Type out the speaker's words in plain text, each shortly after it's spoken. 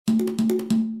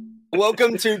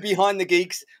Welcome to Behind the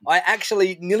Geeks. I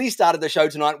actually nearly started the show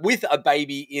tonight with a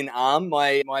baby in arm.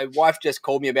 My wife just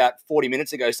called me about 40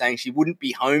 minutes ago saying she wouldn't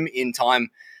be home in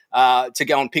time to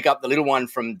go and pick up the little one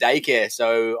from daycare.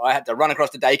 So I had to run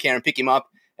across the daycare and pick him up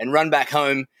and run back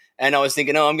home. And I was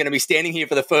thinking, I'm going to be standing here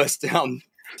for the first 10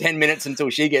 minutes until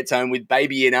she gets home with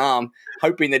baby in arm,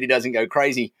 hoping that he doesn't go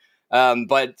crazy.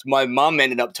 But my mum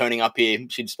ended up turning up here.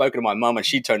 She'd spoken to my mum and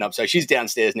she turned up. So she's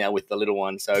downstairs now with the little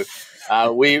one. So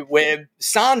we're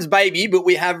sans baby, but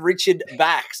we have Richard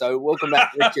back. So welcome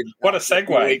back, Richard. What a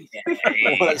segue.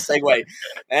 What a segue.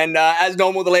 And as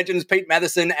normal, the legends, Pete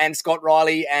Matheson and Scott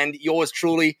Riley and yours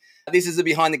truly. This is the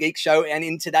Behind the Geek show. And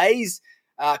in today's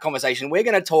conversation, we're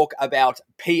going to talk about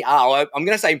PR. I'm going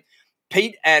to say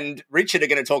Pete and Richard are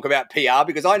going to talk about PR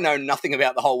because I know nothing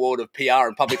about the whole world of PR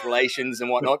and public relations and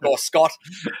whatnot, or Scott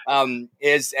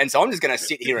is. And so I'm just going to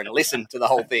sit here and listen to the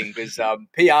whole thing because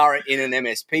PR in an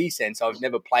MSP sense, I've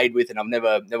never played with and I've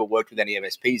never worked with any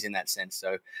MSPs in that sense.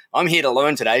 So I'm here to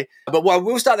learn today. But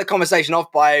we'll start the conversation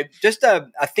off by just a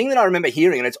thing that I remember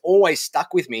hearing, and it's always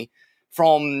stuck with me,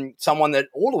 from someone that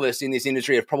all of us in this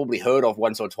industry have probably heard of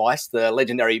once or twice, the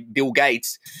legendary Bill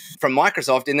Gates from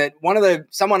Microsoft, in that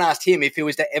someone asked him if he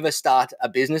was to ever start a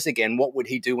business again, what would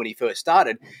he do when he first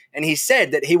started? And he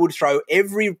said that he would throw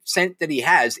every cent that he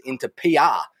has into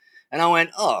PR. And I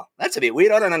went, oh, that's a bit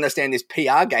weird. I don't understand this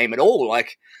PR game at all.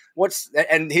 Like,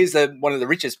 and here's one of the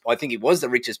richest, I think he was the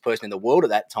richest person in the world at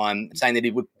that time, saying that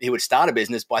he would start a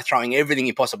business by throwing everything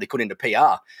he possibly could into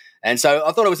PR. And so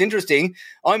I thought it was interesting.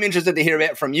 I'm interested to hear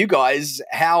about from you guys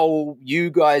how you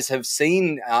guys have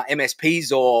seen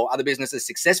MSPs or other businesses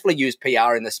successfully use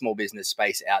PR in the small business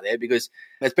space out there, because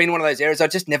it's been one of those areas I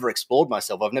just never explored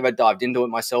myself. I've never dived into it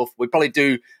myself. We probably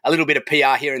do a little bit of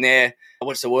PR here and there.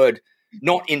 What's the word?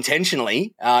 Not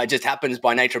intentionally. It just happens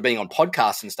by nature of being on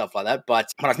podcasts and stuff like that.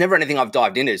 But it's never anything I've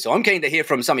dived into. So I'm keen to hear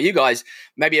from some of you guys,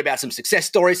 maybe about some success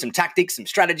stories, some tactics, some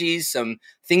strategies, some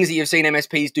things that you've seen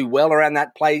MSPs do well around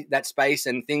that space,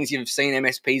 and things you've seen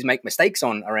MSPs make mistakes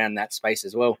on around that space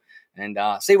as well, and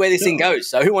see where this thing goes.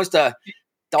 So who wants to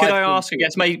dive? Could I ask, I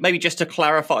guess, maybe just to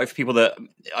clarify for people that,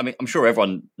 I mean, I'm sure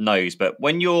everyone knows, but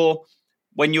when you're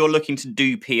looking to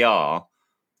do PR,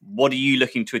 what are you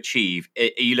looking to achieve? Are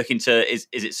you looking to, is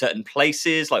it certain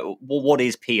places? Like, what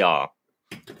is PR?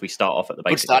 If we start off at the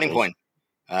basic. Good starting point.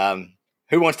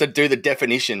 Who wants to do the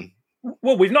definition?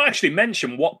 Well, we've not actually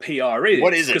mentioned what PR is.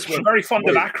 What is it? Because we're very fond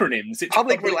of acronyms. It's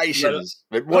public relations.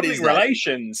 But what public is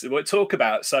relations? We'll talk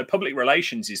about. So public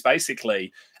relations is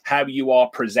basically how you are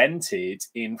presented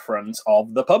in front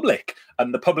of the public.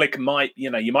 And the public might,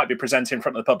 you might be presented in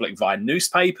front of the public via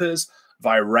newspapers,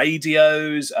 via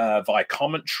radios, via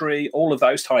commentary, all of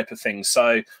those type of things.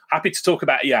 So happy to talk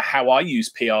about how I use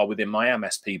PR within my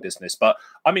MSP business. But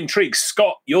I'm intrigued.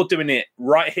 Scott, you're doing it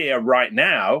right here, right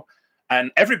now. And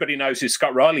everybody knows who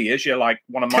Scott Riley is. You're like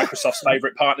one of Microsoft's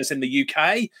favorite partners in the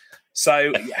UK.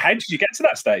 So how did you get to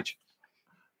that stage?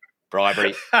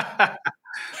 Bribery.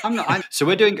 So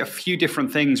we're doing a few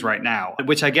different things right now,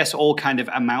 which I guess all kind of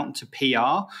amount to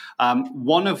PR.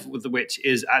 One of which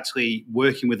is actually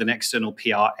working with an external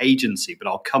PR agency, but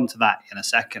I'll come to that in a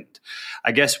second.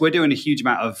 I guess we're doing a huge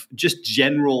amount of just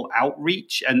general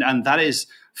outreach, and that is,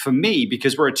 for me,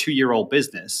 because we're a 2-year-old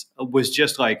business, was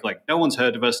just like no one's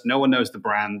heard of us, no one knows the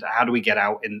brand. How do we get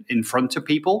out in front of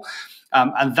people?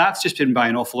 And that's just been by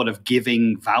an awful lot of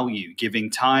giving value, giving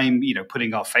time,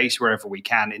 putting our face wherever we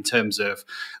can in terms of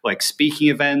like speaking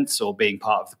events or being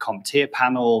part of the CompTIA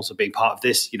panels or being part of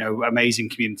this, amazing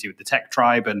community with the Tech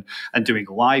Tribe and doing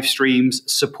live streams,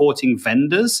 supporting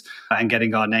vendors and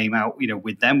getting our name out,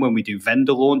 with them when we do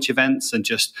vendor launch events, and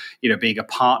just, being a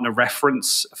partner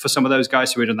reference for some of those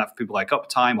guys. So we've done that for people like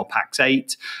Uptime or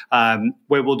Pax8,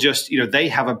 where we'll just, they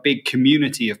have a big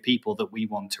community of people that we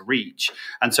want to reach.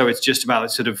 And so it's just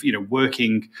about sort of,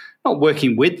 not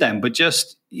working with them, but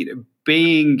just,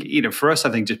 being, for us, I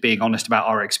think just being honest about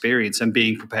our experience and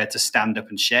being prepared to stand up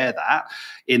and share that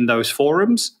in those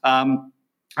forums. And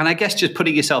I guess just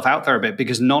putting yourself out there a bit,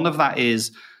 because none of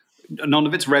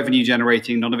it's revenue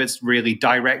generating, none of it's really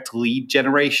direct lead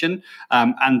generation.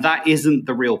 And that isn't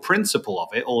the real principle of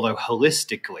it, although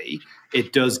holistically,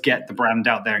 it does get the brand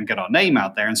out there and get our name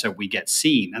out there. And so we get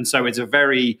seen. And so it's a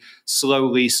very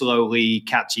slowly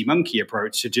catchy monkey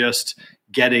approach to just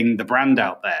getting the brand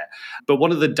out there. But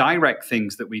one of the direct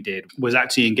things that we did was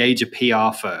actually engage a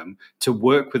PR firm to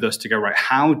work with us to go, right,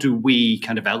 how do we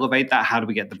kind of elevate that? How do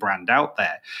we get the brand out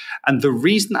there? And the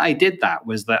reason I did that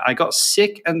was that I got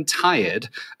sick and tired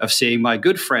of seeing my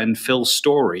good friend Phil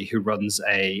Story, who runs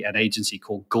an agency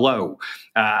called Glow.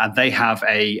 And they have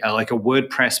a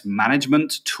WordPress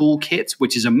management toolkit,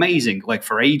 which is amazing. Like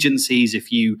for agencies,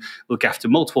 if you look after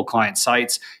multiple client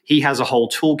sites, he has a whole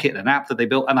toolkit, an app that they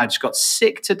built. And I just got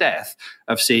sick to death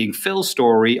of seeing Phil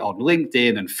Story on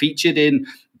LinkedIn and featured in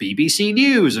BBC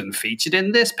News and featured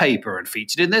in this paper and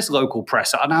featured in this local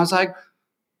press. And I was like,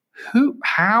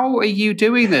 how are you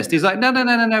doing this? And he's like, no,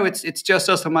 it's just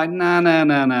us. I'm like,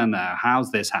 no.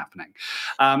 How's this happening?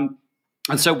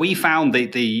 And so we found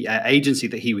the agency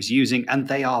that he was using, and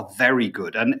they are very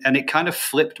good. And it kind of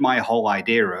flipped my whole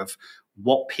idea of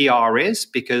what PR is,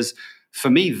 because for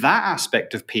me, that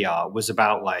aspect of PR was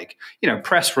about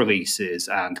press releases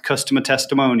and customer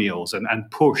testimonials and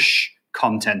push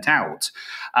content out.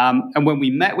 And when we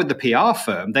met with the PR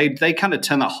firm, they kind of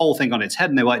turned that whole thing on its head,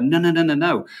 and they were like,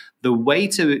 no. The way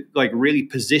to really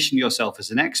position yourself as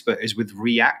an expert is with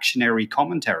reactionary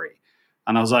commentary.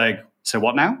 And I was like, so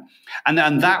what now? And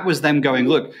that was them going,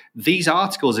 look, these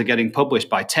articles are getting published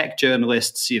by tech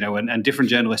journalists, and different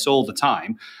journalists all the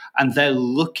time. And they're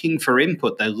looking for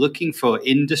input. They're looking for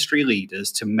industry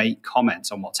leaders to make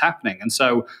comments on what's happening. And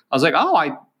so I was like,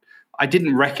 I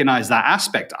didn't recognize that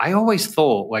aspect. I always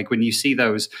thought, when you see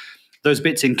those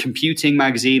bits in Computing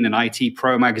Magazine and IT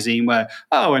Pro Magazine where,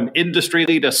 an industry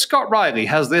leader, Scott Riley,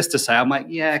 has this to say. I'm like,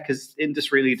 yeah, because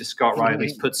industry leader Scott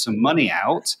Riley's put some money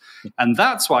out, and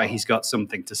that's why he's got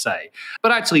something to say.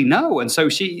 But actually, no. And so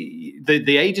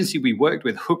the agency we worked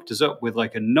with hooked us up with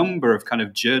a number of kind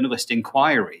of journalist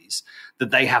inquiries that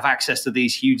they have access to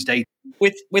these huge data.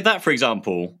 With that, for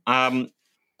example,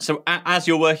 so as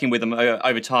you're working with them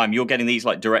over time, you're getting these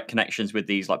direct connections with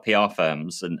these PR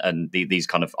firms and these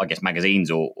kind of, I guess,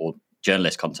 magazines or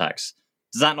journalist contacts.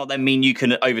 Does that not then mean you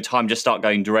can over time just start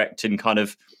going direct and kind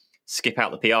of skip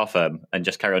out the PR firm and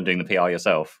just carry on doing the PR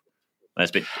yourself? That's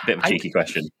a bit of a cheeky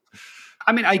question.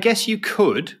 I mean, I guess you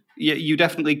could. Yeah, you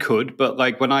definitely could, but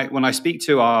when I speak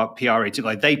to our PR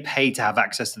agent, they pay to have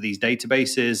access to these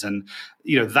databases, and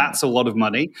that's a lot of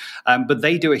money. But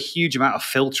they do a huge amount of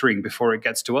filtering before it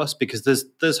gets to us, because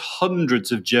there's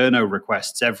hundreds of journo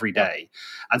requests every day,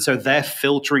 and so they're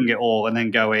filtering it all and then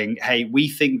going, "Hey, we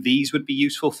think these would be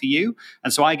useful for you."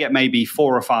 And so I get maybe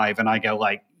 4 or 5, and I go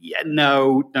 "Yeah,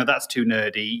 no, that's too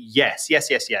nerdy. Yes,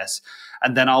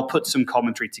 and then I'll put some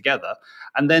commentary together,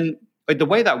 and then. The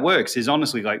way that works is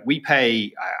honestly we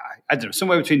pay I don't know,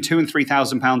 somewhere between £2,000 and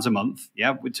 £3,000 a month,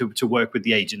 to work with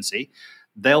the agency.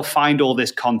 They'll find all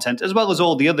this content as well as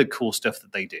all the other cool stuff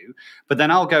that they do. But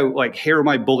then I'll go here are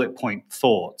my bullet point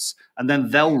thoughts, and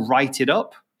then they'll write it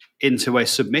up into a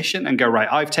submission and go,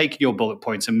 right, I've taken your bullet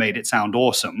points and made it sound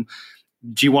awesome.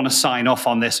 Do you want to sign off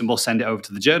on this, and we'll send it over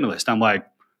to the journalist? I'm like,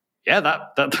 yeah,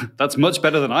 that's much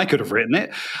better than I could have written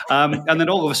it. And then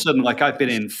all of a sudden, I've been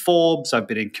in Forbes, I've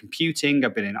been in Computing,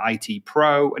 I've been in IT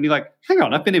Pro, and you're like, hang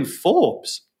on, I've been in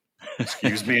Forbes.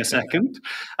 Excuse me a second.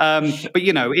 But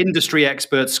industry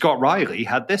expert Scott Riley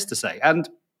had this to say. And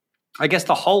I guess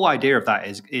the whole idea of that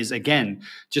is again,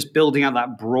 just building out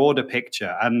that broader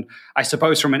picture. And I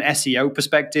suppose from an SEO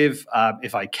perspective,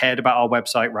 if I cared about our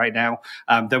website right now,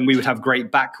 then we would have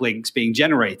great backlinks being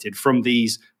generated from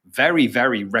these very,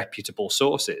 very reputable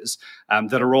sources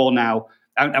that are all now,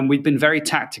 and we've been very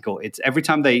tactical. It's every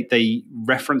time they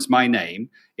reference my name,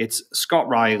 it's Scott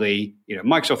Riley,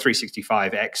 Microsoft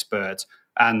 365 expert,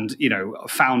 and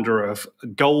founder of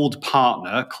Gold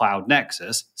Partner Cloud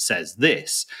Nexus says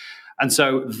this. And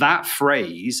so that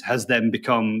phrase has then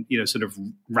become, sort of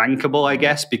rankable, I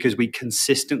guess, because we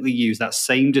consistently use that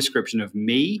same description of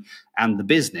me and the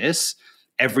business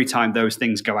every time those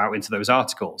things go out into those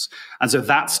articles. And so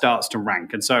that starts to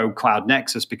rank. And so Cloud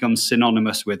Nexus becomes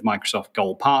synonymous with Microsoft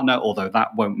Gold Partner, although that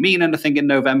won't mean anything in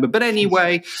November. But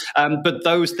anyway, but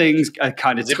those things are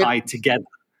kind of tied together,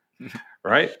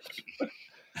 right?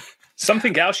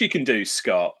 Something else you can do,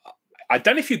 Scott. I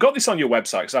don't know if you've got this on your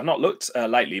website, because I've not looked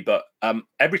lately, but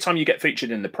every time you get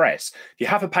featured in the press, you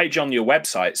have a page on your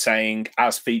website saying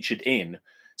as featured in.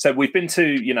 So we've been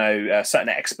to, certain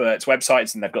experts'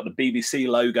 websites, and they've got the BBC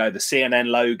logo, the CNN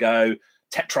logo,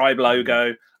 Tech Tribe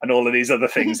logo, and all of these other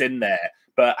things in there.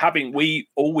 But we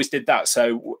always did that.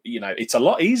 So, it's a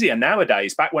lot easier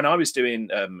nowadays. Back when I was doing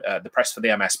the press for the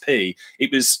MSP,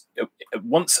 it was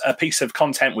once a piece of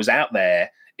content was out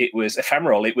there, it was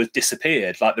ephemeral, it was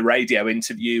disappeared, like the radio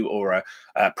interview or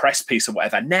a press piece or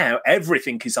whatever. Now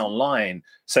everything is online.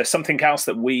 So something else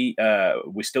that we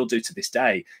still do to this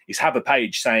day is have a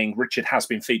page saying Richard has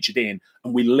been featured in,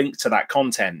 and we link to that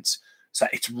content. So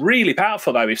it's really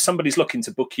powerful, though, if somebody's looking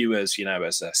to book you as,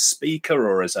 as a speaker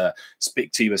or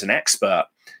speak to you as an expert.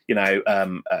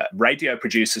 Radio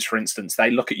producers, for instance,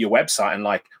 they look at your website and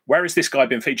like, where has this guy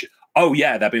been featured? Oh,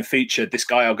 yeah, they've been featured. This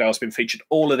guy or girl's been featured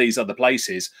all of these other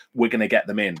places. We're going to get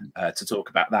them in to talk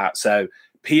about that. So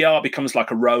PR becomes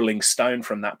like a rolling stone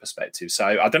from that perspective. So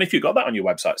I don't know if you got that on your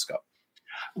website, Scott.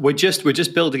 We're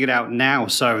just building it out now.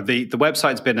 So the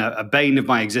website's been a bane of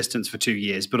my existence for 2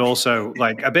 years, but also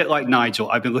like a bit like Nigel,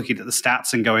 I've been looking at the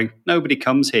stats and going, nobody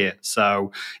comes here.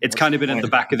 So it's kind of been at the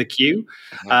back of the queue.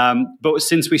 But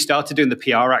since we started doing the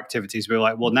PR activities, we were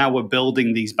like, well, now we're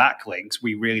building these backlinks.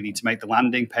 We really need to make the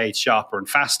landing page sharper and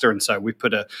faster. And so we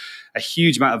put a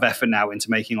huge amount of effort now into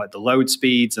making like the load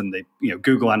speeds and the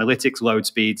Google Analytics load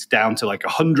speeds down to like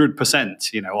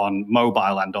 100%, on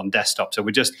mobile and on desktop. So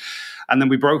and then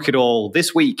we broke it all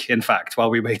this week, in fact, while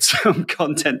we made some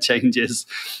content changes.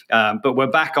 But we're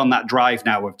back on that drive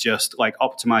now of just like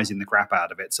optimizing the crap out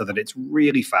of it so that it's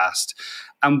really fast.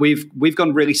 And we've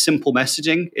gone really simple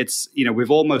messaging. It's,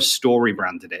 we've almost story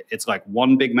branded it. It's like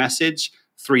one big message,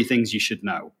 3 things you should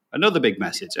know. Another big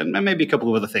message, and maybe a couple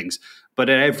of other things. But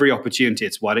at every opportunity,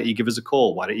 it's why don't you give us a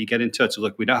call? Why don't you get in touch?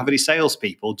 Look, we don't have any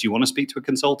salespeople. Do you want to speak to a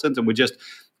consultant? And we're just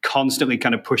constantly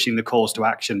kind of pushing the calls to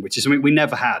action, which is something we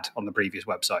never had on the previous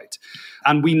website.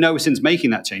 And we know since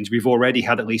making that change, we've already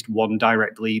had at least one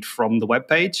direct lead from the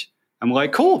webpage. And we're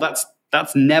like, cool, that's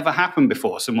never happened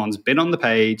before. Someone's been on the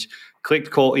page, clicked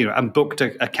call, and booked a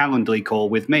Calendly call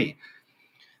with me.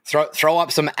 Throw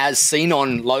up some as seen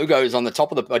on logos on the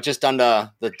top of just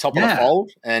under the top of the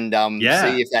fold, and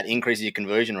see if that increases your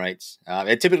conversion rates.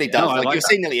 It typically does. No, you've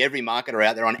seen nearly every marketer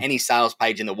out there on any sales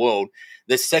page in the world.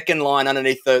 The second line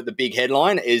underneath the big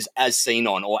headline is as seen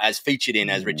on or as featured in,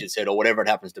 as Richard said, or whatever it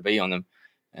happens to be on them.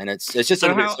 And it's just a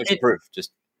little bit of social proof.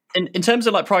 Just in terms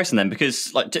of like pricing, then,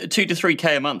 because like 2 to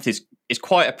 3K a month is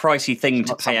quite a pricey thing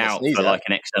to pay out for like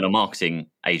an external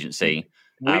marketing agency.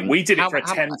 We did it for a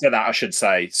tenth of that, I should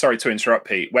say. Sorry to interrupt,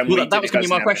 Pete. That was going to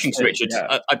be my question to Richard.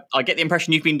 Yeah. I get the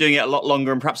impression you've been doing it a lot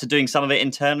longer and perhaps are doing some of it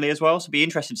internally as well. So be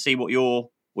interested to see what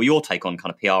your take on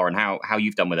kind of PR and how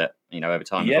you've done with it, over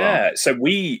time. Yeah, so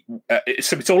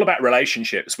it's all about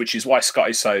relationships, which is why Scott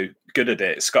is so good at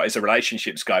it. Scott is a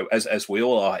relationships guy, as we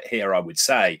all are here, I would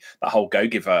say, that whole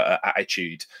go-giver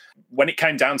attitude. When it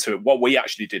came down to it, what we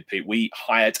actually did, Pete, we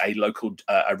hired a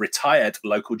retired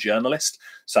local journalist.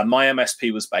 So my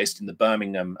MSP was based in the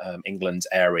Birmingham, England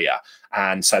area.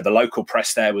 And so the local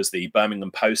press there was the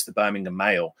Birmingham Post, the Birmingham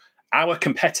Mail. Our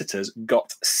competitors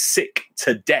got sick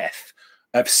to death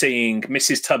of seeing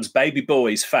Mrs. Tubbs' baby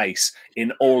boy's face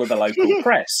in all of the local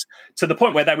press, to the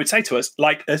point where they would say to us,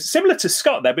 like, similar to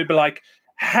Scott, they would be like,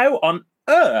 how on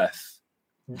earth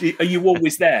are you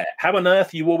always there? How on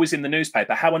earth are you always in the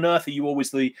newspaper? How on earth are you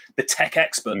always the tech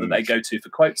expert that they go to for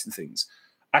quotes and things?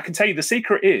 I can tell you the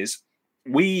secret is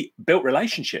we built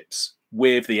relationships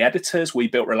with the editors. We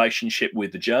built relationship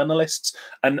with the journalists.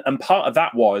 And part of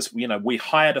that was, we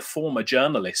hired a former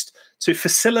journalist to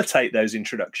facilitate those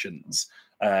introductions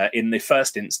in the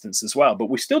first instance as well. But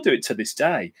we still do it to this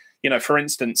day. For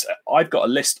instance, I've got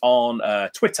a list on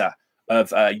Twitter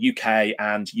of UK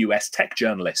and US tech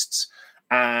journalists.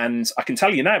 And I can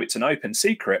tell you now, it's an open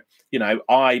secret.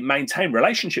 I maintain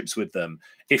relationships with them.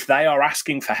 If they are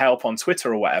asking for help on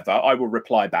Twitter or whatever, I will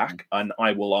reply back and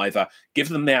I will either give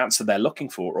them the answer they're looking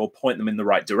for or point them in the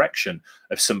right direction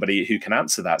of somebody who can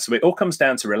answer that. So it all comes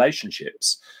down to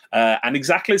relationships. And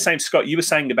exactly the same, Scott, you were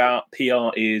saying about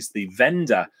PR is the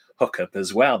vendor hookup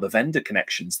as well, the vendor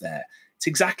connections there. It's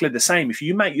exactly the same. If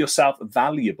you make yourself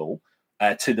valuable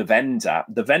to the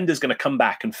vendor's going to come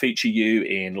back and feature you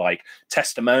in like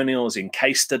testimonials, in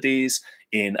case studies,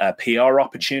 in PR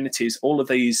opportunities, all of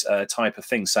these type of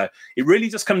things. So it really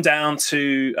does come down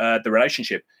to the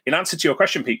relationship. In answer to your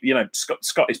question, Pete,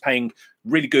 Scott is paying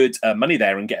really good money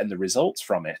there and getting the results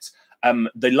from it.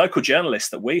 The local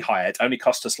journalist that we hired only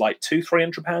cost us like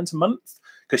 £200-300 a month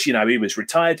because, he was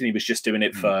retired and he was just doing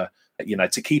it for,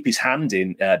 to keep his hand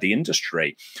in the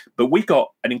industry. But we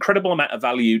got an incredible amount of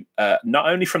value, not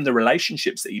only from the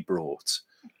relationships that he brought,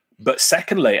 but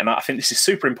secondly, and I think this is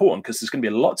super important because there's going to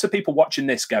be lots of people watching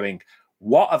this going,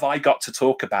 what have I got to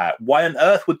talk about? Why on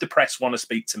earth would the press want to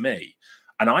speak to me?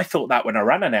 And I thought that when I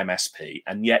ran an MSP,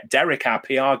 and yet Derek, our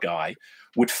PR guy,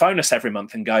 would phone us every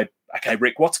month and go, okay,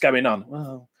 Rick, what's going on?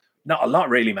 Well, not a lot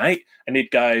really, mate. And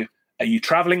he'd go, Are you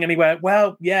traveling anywhere?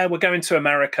 Well, yeah, we're going to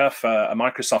America for a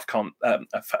Microsoft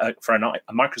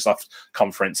a Microsoft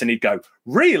conference. And he'd go,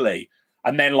 really?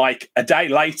 And then like a day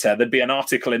later, there'd be an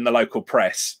article in the local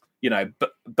press.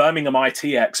 Birmingham IT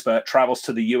expert travels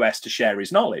to the US to share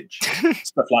his knowledge,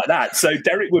 stuff like that. So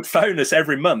Derek would phone us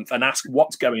every month and ask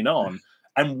what's going on.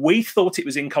 And we thought it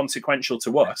was inconsequential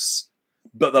to us,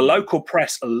 but the local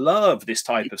press love this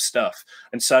type of stuff.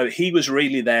 And so he was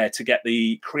really there to get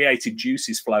the creative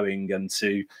juices flowing and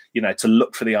to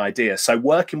look for the idea. So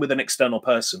working with an external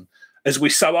person, as we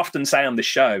so often say on the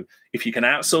show, if you can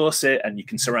outsource it and you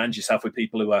can surround yourself with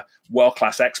people who are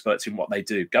world-class experts in what they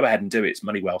do, go ahead and do it. It's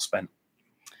money well spent.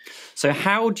 So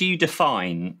how do you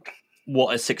define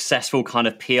what a successful kind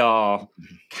of PR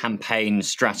campaign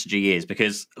strategy is?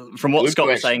 Because from what Scott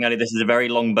was saying earlier, this is a very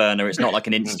long burner. It's not like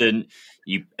an instant,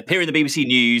 you appear in the BBC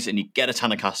News and you get a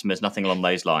ton of customers, nothing along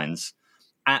those lines.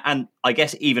 And I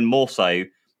guess even more so,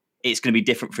 it's going to be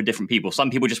different for different people.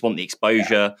 Some people just want the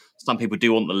exposure. Some people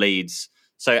do want the leads.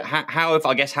 So how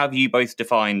have you both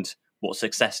defined what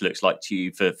success looks like to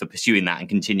you for pursuing that and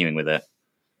continuing with it?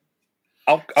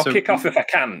 I'll kick off if I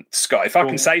can, Scott, if I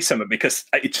can say something, because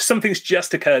something's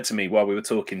just occurred to me while we were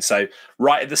talking. So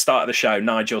right at the start of the show,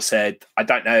 Nigel said, I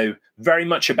don't know very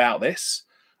much about this.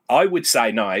 I would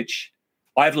say, Nigel,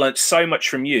 I've learned so much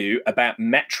from you about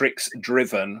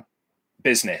metrics-driven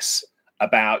business,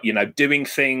 about, doing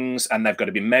things and they've got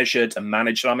to be measured and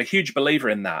managed. And I'm a huge believer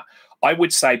in that. I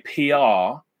would say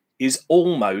PR is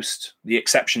almost the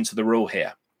exception to the rule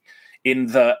here, in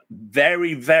that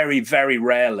very, very, very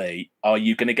rarely are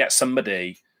you going to get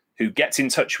somebody who gets in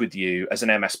touch with you as an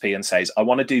MSP and says, I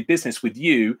want to do business with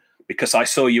you because I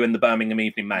saw you in the Birmingham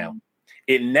Evening Mail.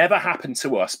 It never happened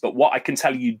to us. But what I can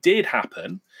tell you did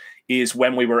happen is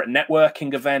when we were at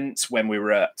networking events, when we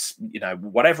were at,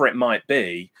 whatever it might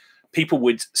be, people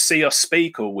would see us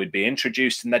speak or would be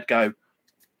introduced and they'd go,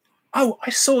 oh, I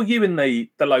saw you in the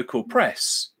local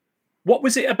press. What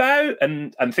was it about?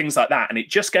 And things like that. And it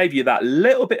just gave you that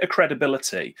little bit of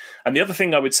credibility. And the other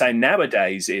thing I would say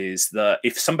nowadays is that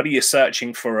if somebody is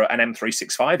searching for an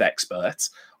M365 expert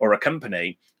or a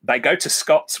company, they go to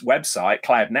Scott's website,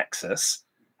 Cloud Nexus,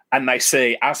 and they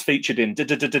see as featured in and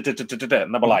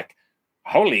they're like,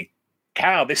 holy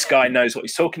cow, this guy knows what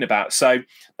he's talking about. So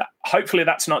hopefully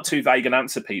that's not too vague an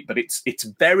answer, Pete, but it's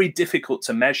very difficult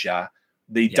to measure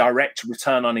the direct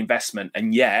return on investment.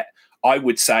 And yet I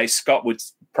would say, Scott would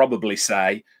probably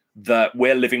say, that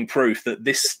we're living proof that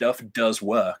this stuff does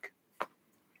work.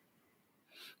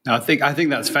 No, I think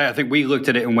that's fair. I think we looked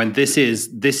at it and went, this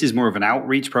is more of an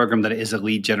outreach program than it is a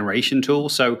lead generation tool.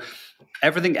 So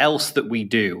everything else that we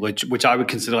do, which I would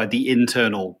consider like the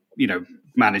internal,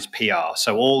 managed PR.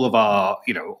 So all of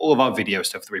our video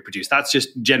stuff that we produce, that's just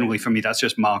generally for me, that's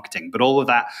just marketing. But all of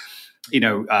that,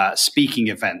 speaking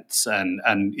events and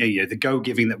the go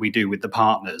giving that we do with the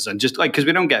partners, and just like, because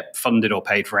we don't get funded or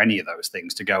paid for any of those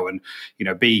things to go and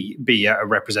be a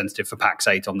representative for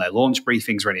Pax8 on their launch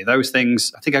briefings or any of those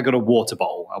things. I think I got a water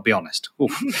bottle, I'll be honest.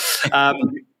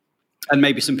 And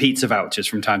maybe some pizza vouchers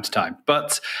from time to time.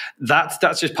 But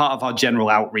that's just part of our general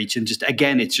outreach. And just,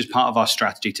 again, it's just part of our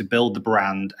strategy to build the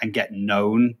brand and get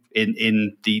known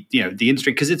in the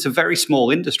industry, because it's a very small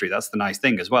industry. That's the nice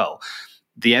thing as well.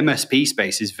 The MSP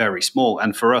space is very small.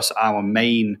 And for us, our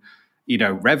main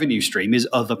revenue stream is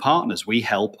other partners. We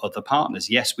help other partners.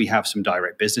 Yes, we have some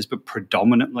direct business, but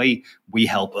predominantly we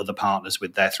help other partners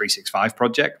with their 365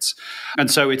 projects.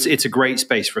 And so it's a great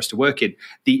space for us to work in.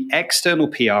 The external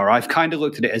PR, I've kind of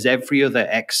looked at it as every other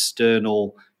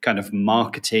external kind of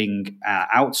marketing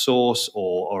outsource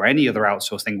or any other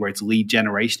outsource thing where it's lead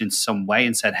generation in some way,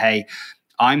 and said, hey,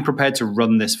 I'm prepared to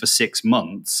run this for 6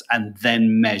 months and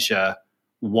then measure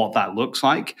what that looks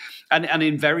like. And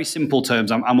in very simple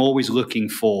terms, I'm always looking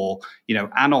for,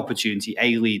 an opportunity,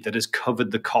 a lead that has covered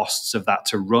the costs of that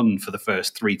to run for the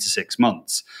first 3 to 6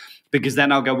 months. Because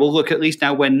then I'll go, well, look, at least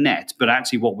now we're net. But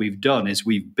actually what we've done is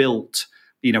we've built,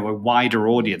 a wider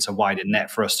audience, a wider net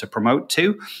for us to promote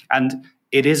to. And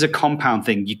it is a compound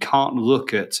thing. You can't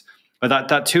look at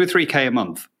that 2 or 3K a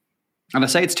month. And I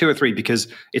say it's 2 or 3 because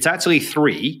it's actually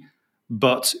 3,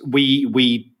 but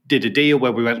we did a deal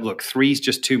where we went, look, 3 is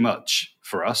just too much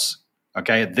for us.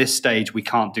 Okay, at this stage, we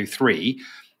can't do 3.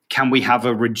 Can we have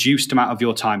a reduced amount of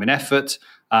your time and effort?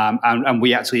 And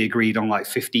we actually agreed on like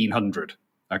 1,500.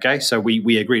 Okay, so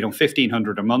we agreed on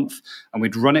 1,500 a month, and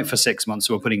we'd run it for 6 months.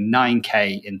 So we're putting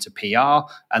 9K into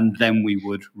PR, and then we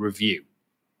would review.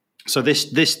 So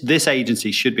this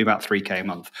agency should be about 3K a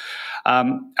month.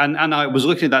 And I was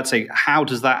looking at that, saying, how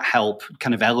does that help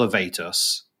kind of elevate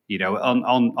us,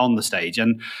 on the stage?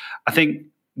 And I think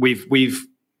we've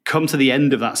come to the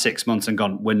end of that 6 months and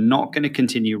gone, we're not going to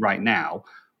continue right now,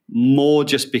 more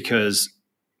just because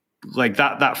like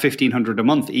that $1,500 a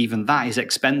month, even that is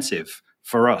expensive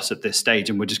for us at this stage.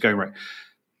 And we're just going, right,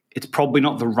 it's probably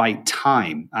not the right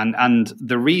time. And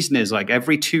the reason is, like,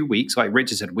 every 2 weeks, like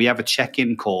Richard said, we have a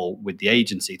check-in call with the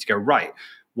agency to go, right,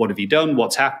 what have you done?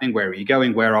 What's happening? Where are you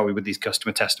going? Where are we with these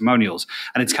customer testimonials?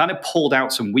 And it's kind of pulled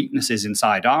out some weaknesses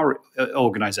inside our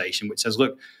organization, which says,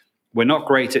 look, we're not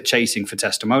great at chasing for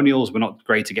testimonials. We're not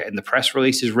great at getting the press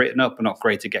releases written up. We're not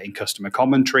great at getting customer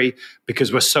commentary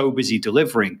because we're so busy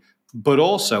delivering. But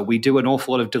also, we do an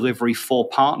awful lot of delivery for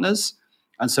partners.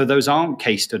 And so those aren't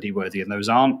case study worthy and those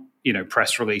aren't,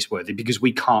 press release worthy because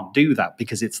we can't do that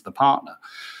because it's the partner.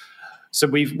 So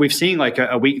we've seen like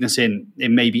a weakness in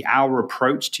maybe our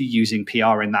approach to using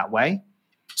PR in that way.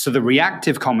 So the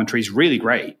reactive commentary is really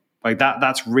great. Like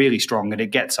that's really strong and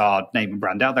it gets our name and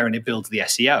brand out there and it builds the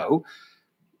SEO.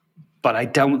 But I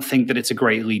don't think that it's a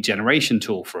great lead generation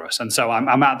tool for us. And so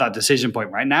I'm at that decision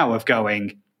point right now of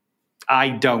going, I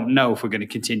don't know if we're going to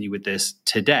continue with this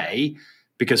today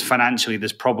because financially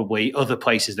there's probably other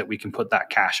places that we can put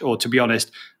that cash. Or to be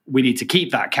honest, we need to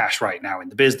keep that cash right now in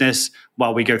the business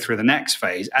while we go through the next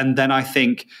phase. And then I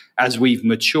think as we've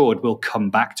matured, we'll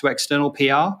come back to external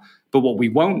PR. But what we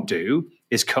won't do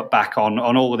is cut back on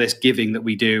all of this giving that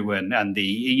we do and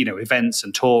the events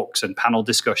and talks and panel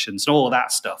discussions and all of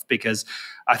that stuff, because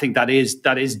I think that is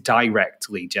direct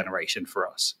lead generation for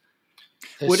us.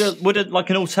 Would like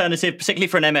an alternative, particularly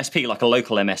for an MSP, like a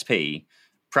local MSP,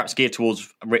 perhaps geared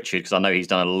towards Richard, because I know he's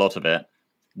done a lot of it,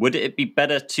 would it be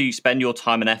better to spend your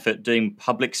time and effort doing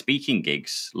public speaking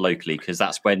gigs locally? Because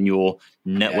that's when you're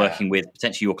networking with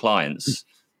potentially your clients.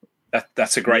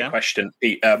 That's a great question.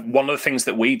 One of the things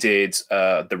that we did,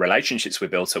 the relationships we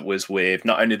built up was with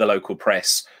not only the local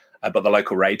press, but the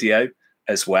local radio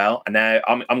as well. And now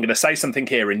I'm going to say something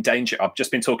here in danger. I've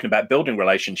just been talking about building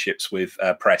relationships with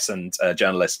press and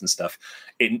journalists and stuff.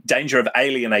 In danger of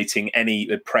alienating any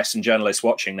press and journalists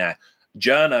watching now.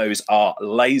 Journos are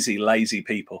lazy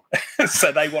people.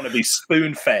 So they want to be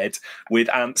spoon-fed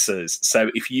with answers. So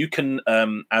if you can,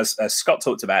 as Scott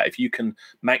talked about, if you can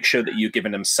make sure that you're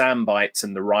giving them sound bites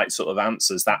and the right sort of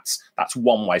answers, that's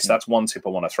one way. So that's one tip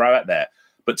I want to throw out there.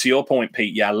 But to your point,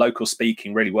 Pete, local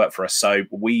speaking really worked for us. So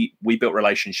we built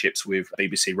relationships with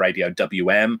BBC Radio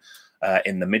WM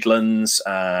in the Midlands,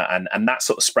 and that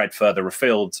sort of spread further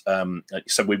afield.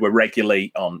 So we were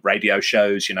regularly on radio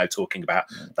shows, talking about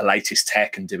the latest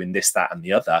tech and doing this, that, and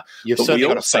the other. You've certainly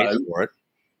got a face for it.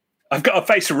 I've got a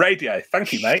face for radio.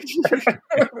 Thank you, mate.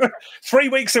 3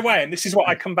 weeks away, and this is what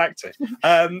I come back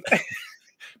to.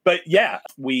 But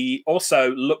we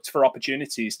also looked for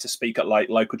opportunities to speak at like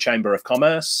local chamber of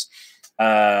commerce,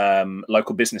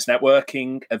 local business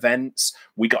networking events.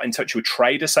 We got in touch with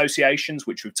trade associations,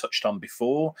 which we've touched on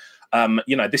before.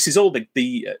 This is all the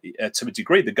to a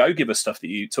degree, the go-giver stuff that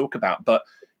you talk about, but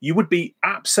you would be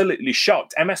absolutely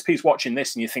shocked. MSPs watching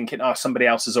this and you're thinking, somebody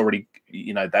else has already,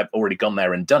 they've already gone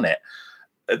there and done it.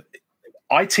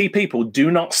 IT people do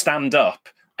not stand up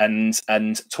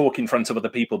and talk in front of other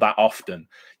people that often,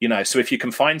 so if you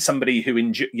can find somebody who,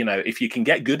 if you can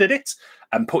get good at it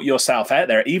and put yourself out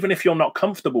there, even if you're not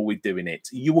comfortable with doing it,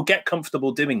 you will get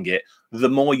comfortable doing it the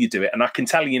more you do it. And I can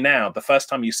tell you now, the first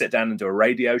time you sit down and do a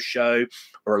radio show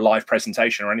or a live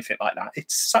presentation or anything like that,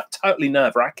 it's so totally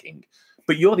nerve-wracking,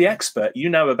 but you're the expert, you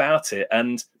know about it,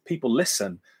 and people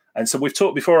listen. And so we've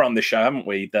talked before on the show, haven't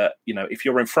we, that, if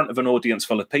you're in front of an audience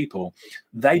full of people,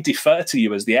 they defer to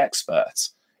you as the expert.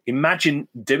 Imagine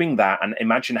doing that and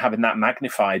imagine having that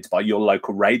magnified by your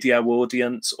local radio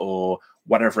audience or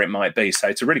whatever it might be. So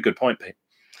it's a really good point, Pete.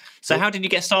 So how did you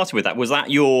get started with that? Was that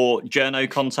your journo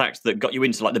contact that got you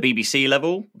into like the BBC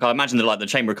level? I imagine that like the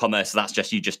Chamber of Commerce, that's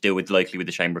just you just deal with locally with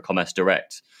the Chamber of Commerce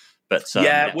direct. But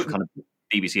kind of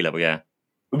BBC level,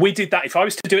 We did that. If I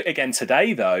was to do it again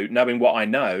today, though, knowing what I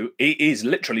know, it is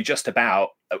literally just about,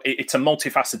 it's a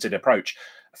multifaceted approach.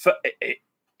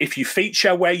 If you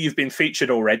feature where you've been featured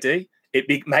already,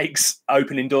 it makes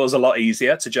opening doors a lot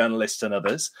easier to journalists and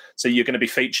others. So you're going to be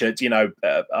featured,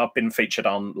 I've been featured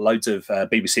on loads of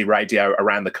BBC radio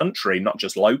around the country, not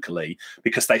just locally,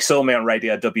 because they saw me on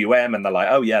Radio WM and they're like,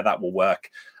 oh yeah, that will work.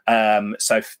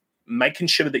 So making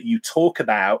sure that you talk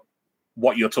about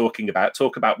what you're talking about,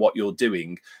 talk about what you're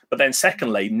doing. But then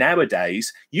secondly,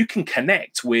 nowadays, you can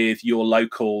connect with your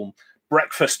local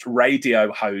breakfast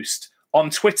radio host on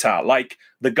Twitter. Like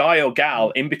the guy or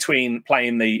gal in between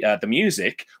playing the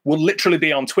music will literally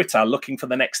be on Twitter looking for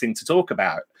the next thing to talk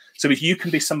about. So if you can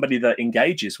be somebody that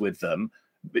engages with them,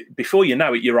 before you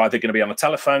know it, you're either going to be on a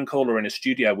telephone call or in a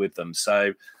studio with them.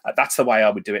 So that's the way I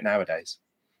would do it nowadays.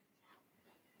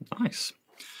 Nice.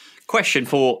 Question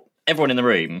for everyone in the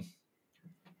room.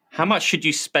 How much should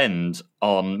you spend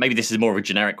on, maybe this is more of a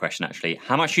generic question actually,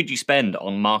 how much should you spend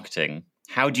on marketing?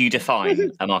 How do you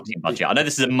define a marketing budget? I know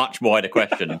this is a much wider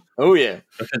question. Oh, yeah.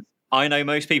 Because I know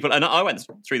most people, and I went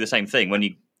through the same thing when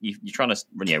you're trying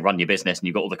to run your business and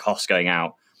you've got all the costs going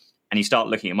out and you start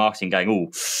looking at marketing going,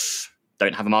 oh,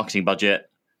 don't have a marketing budget.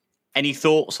 Any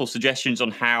thoughts or suggestions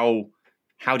on how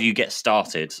do you get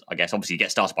started? I guess obviously you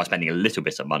get started by spending a little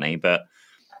bit of money, but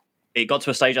it got to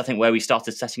a stage, I think, where we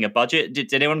started setting a budget.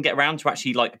 Did anyone get around to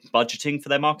actually like budgeting for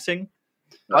their marketing?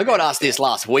 I got asked this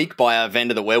last week by a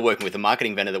vendor that we're working with, a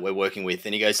marketing vendor that we're working with.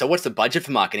 And he goes, so what's the budget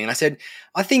for marketing? And I said,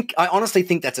 I honestly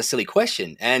think that's a silly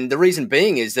question. And the reason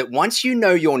being is that once you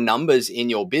know your numbers in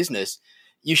your business,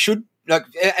 you should, like,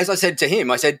 as I said to him,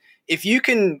 I said, if you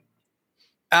can,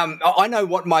 I know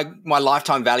what my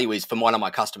lifetime value is for one of my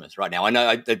customers right now. I know,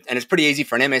 and it's pretty easy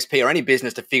for an MSP or any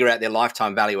business to figure out their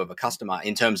lifetime value of a customer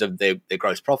in terms of their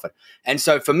gross profit. And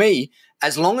so for me,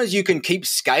 as long as you can keep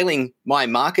scaling my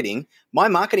marketing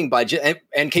budget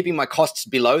and keeping my costs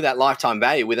below that lifetime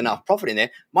value with enough profit in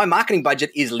there, my marketing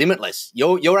budget is limitless.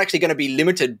 You're actually going to be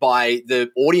limited by the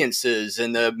audiences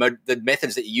and the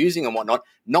methods that you're using and whatnot,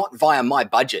 not via my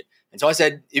budget. And so I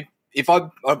said, if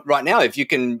you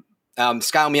can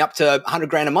scale me up to 100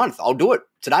 grand a month, I'll do it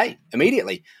today,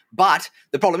 immediately. But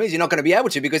the problem is you're not going to be able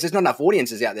to because there's not enough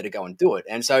audiences out there to go and do it.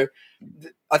 And so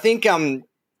I think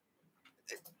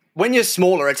when you're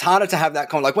smaller, it's harder to have that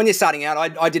kind of, like when you're starting out,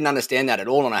 I didn't understand that at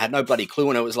all. And I had no bloody clue.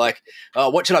 And it was like,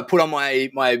 what should I put on my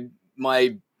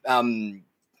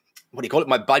what do you call it?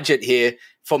 My budget here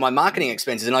for my marketing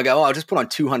expenses. And I go, I'll just put on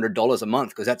 $200 a month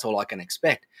because that's all I can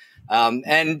expect.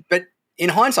 But in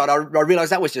hindsight, I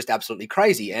realized that was just absolutely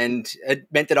crazy, and it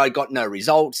meant that I got no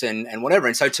results and whatever.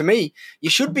 And so to me, you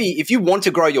should be, if you want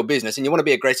to grow your business and you want to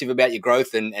be aggressive about your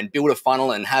growth and build a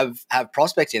funnel and have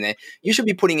prospects in there, you should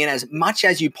be putting in as much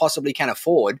as you possibly can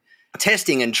afford,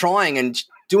 testing and trying and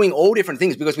doing all different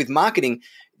things, because with marketing,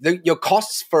 your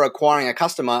costs for acquiring a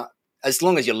customer, as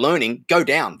long as you're learning, go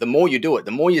down. The more you do it,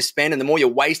 the more you spend and the more you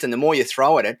waste and the more you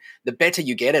throw at it, the better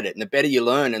you get at it and the better you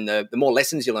learn and the more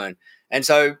lessons you learn. And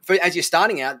so as you're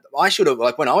starting out, I should have,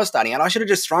 like when I was starting out, I should have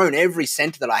just thrown every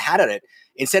cent that I had at it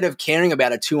instead of caring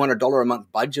about a $200 a month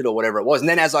budget or whatever it was. And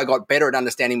then as I got better at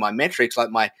understanding my metrics, like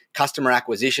my customer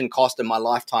acquisition cost and my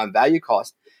lifetime value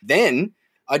cost, then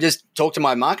I just talk to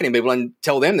my marketing people and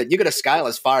tell them that you're going to scale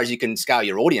as far as you can scale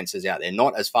your audiences out there,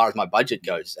 not as far as my budget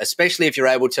goes, especially if you're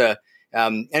able to,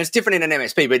 and it's different in an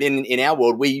MSP, but in our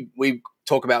world, we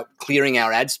talk about clearing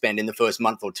our ad spend in the first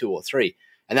month or 2 or 3.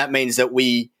 And that means that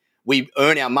we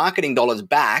earn our marketing dollars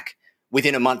back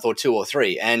within a month or 2 or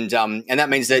 3. And that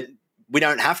means that we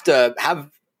don't have to have,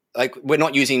 like, we're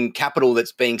not using capital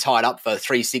that's being tied up for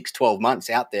 3, 6, 12 months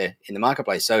out there in the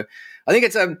marketplace. So I think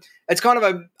it's kind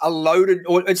of a loaded,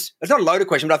 or it's not a loaded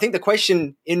question, but I think the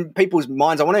question in people's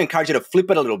minds, I want to encourage you to flip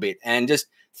it a little bit and just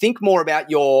think more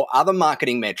about your other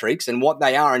marketing metrics and what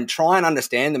they are and try and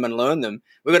understand them and learn them.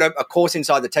 We've got a course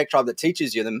inside the Tech Tribe that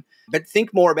teaches you them, but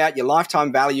think more about your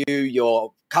lifetime value,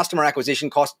 your customer acquisition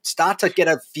cost, start to get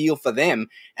a feel for them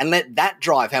and let that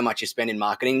drive how much you spend in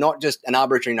marketing, not just an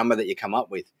arbitrary number that you come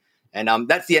up with. And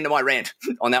that's the end of my rant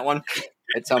on that one.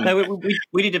 It's No,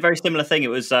 we did a very similar thing. It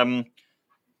was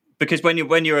because when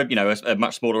you're a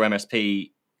much smaller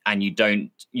MSP and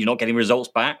you're not getting results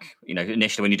back,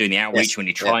 initially when you're doing the outreach, yes, when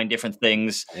you're trying different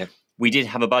things, we did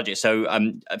have a budget. So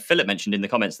Philip mentioned in the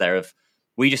comments there of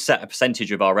we just set a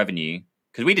percentage of our revenue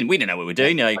because we didn't know what we were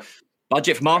doing.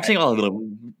 Budget for marketing,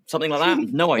 something like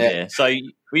that. No idea. So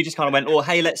we just kind of went, oh,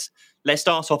 hey, let's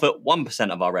start off at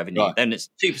 1% of our revenue. Right. Then it's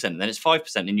 2%, then it's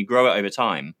 5%, and you grow it over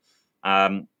time.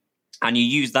 And you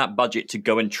use that budget to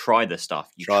go and try the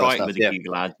stuff. You try it with the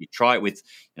Google ads. You try it with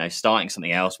starting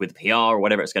something else with PR or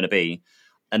whatever it's going to be.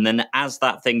 And then as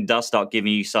that thing does start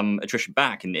giving you some attrition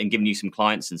back and giving you some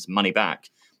clients and some money back,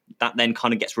 that then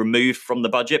kind of gets removed from the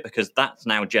budget because that's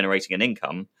now generating an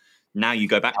income. Now you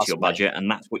go back to your budget and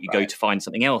that's what you go to find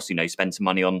something else, spend some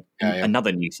money on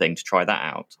another new thing to try that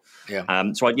out.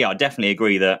 Yeah. So I definitely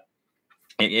agree that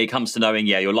it comes to knowing,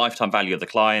 your lifetime value of the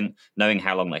client, knowing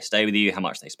how long they stay with you, how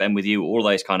much they spend with you, all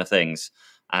those kind of things.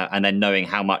 And then knowing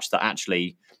how much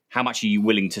are you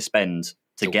willing to spend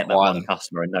to get that one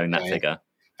customer and knowing that figure.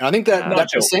 And I think that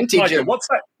percentage. Nigel,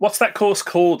 what's that course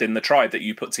called in the tribe that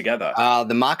you put together?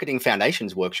 The Marketing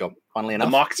Foundations workshop, funnily enough.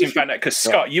 The Marketing Foundation, because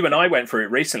Scott, you and I went through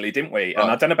it recently, didn't we? And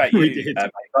I don't know about you,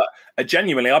 but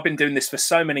genuinely, I've been doing this for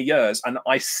so many years and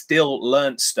I still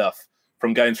learnt stuff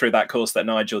from going through that course that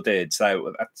Nigel did.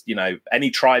 So,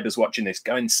 any tribers watching this,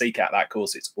 go and seek out that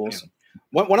course. It's awesome.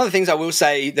 One of the things I will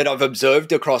say that I've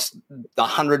observed across the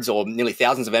hundreds or nearly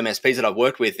thousands of MSPs that I've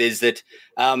worked with is that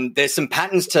there's some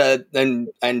patterns to,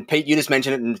 and Pete, you just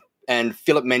mentioned it, and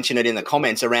Philip mentioned it in the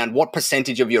comments around what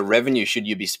percentage of your revenue should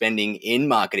you be spending in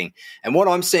marketing. And what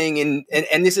I'm seeing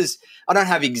and this is, I don't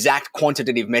have exact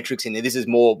quantitative metrics in there. This is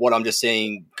more what I'm just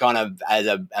seeing kind of at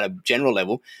a general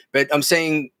level, but I'm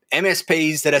seeing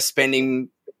MSPs that are spending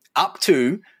up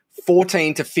to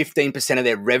 14 to 15% of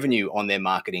their revenue on their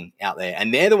marketing out there.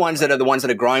 And they're the ones that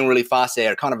are growing really fast.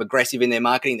 They're kind of aggressive in their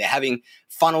marketing. They're having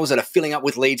funnels that are filling up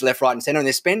with leads left, right, and center. And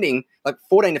they're spending like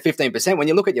 14 to 15%. When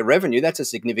you look at your revenue, that's a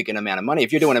significant amount of money.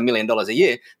 If you're doing $1 million a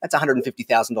year, that's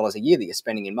 $150,000 a year that you're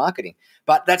spending in marketing.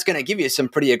 But that's going to give you some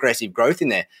pretty aggressive growth in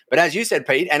there. But as you said,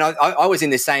 Pete, and I was in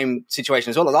the same situation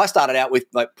as well, as I started out with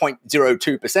like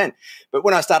 0.02%. But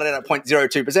when I started out at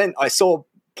 0.02%, I saw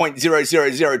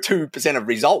 0.0002% of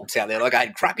results out there. Like I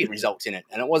had crappy results in it.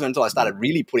 And it wasn't until I started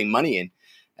really putting money in.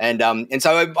 And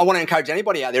so I want to encourage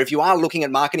anybody out there, if you are looking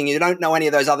at marketing and you don't know any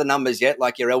of those other numbers yet,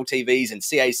 like your LTVs and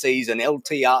CACs and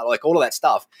LTR, like all of that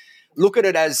stuff, look at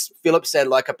it as Philip said,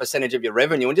 like a percentage of your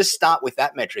revenue, and just start with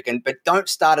that metric. But don't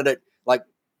start it at like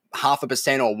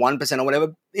 0.5% or 1% or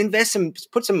whatever.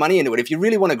 Put some money into it. If you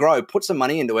really want to grow, put some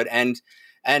money into it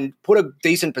and put a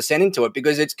decent percent into it,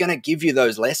 because it's going to give you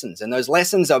those lessons, and those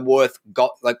lessons are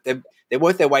they're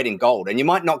worth their weight in gold. And you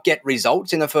might not get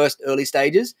results in the first early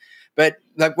stages, but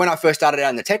like when I first started out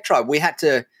in the Tech Tribe, we had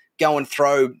to go and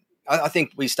throw, I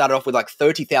think we started off with like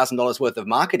 $30,000 worth of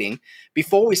marketing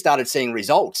before we started seeing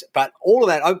results. But all of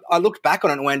that, I looked back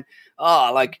on it and went,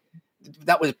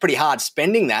 that was pretty hard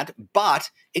spending that,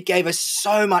 but it gave us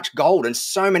so much gold and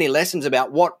so many lessons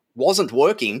about what wasn't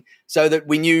working, so that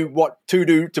we knew what to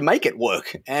do to make it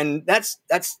work. And that's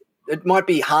it might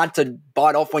be hard to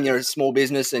bite off when you're a small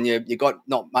business and you got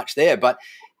not much there, but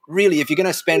really, if you're going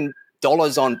to spend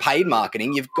dollars on paid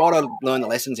marketing, you've got to learn the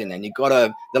lessons in there. And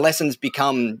the lessons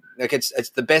become like it's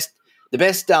the best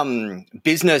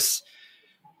business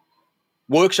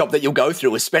workshop that you'll go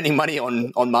through is spending money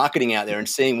on marketing out there and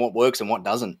seeing what works and what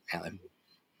doesn't out there.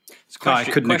 I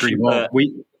couldn't agree more.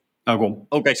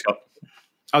 Okay, Scott.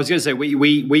 I was going to say,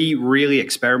 we really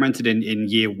experimented in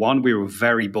year one. We were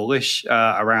very bullish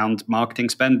around marketing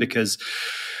spend because,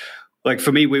 like,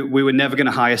 for me, we were never going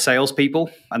to hire salespeople.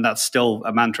 And that's still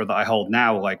a mantra that I hold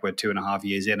now. Like, we're 2.5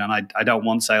 years in, and I don't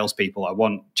want salespeople. I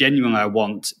want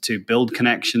to build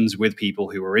connections with people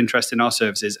who are interested in our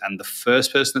services. And the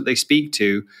first person that they speak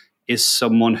to is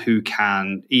someone who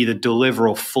can either deliver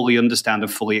or fully understand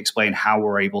and fully explain how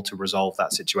we're able to resolve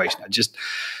that situation.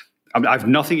 I have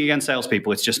nothing against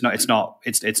salespeople. It's just not.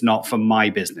 It's not for my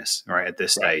business right at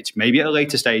this stage. Maybe at a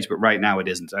later stage, but right now it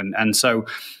isn't. And so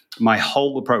my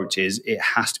whole approach is it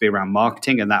has to be around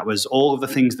marketing, and that was all of the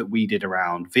things that we did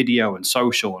around video and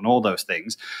social and all those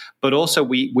things. But also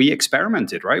we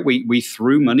experimented, right? We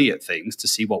threw money at things to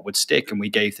see what would stick, and we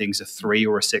gave things a 3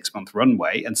 or a 6 month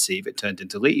runway and see if it turned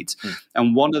into leads.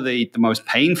 And one of the most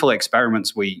painful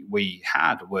experiments we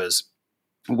had was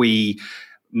we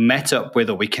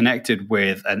connected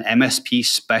with an MSP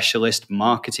specialist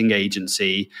marketing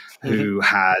agency who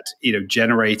had,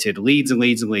 generated leads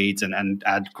and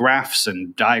had graphs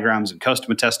and diagrams and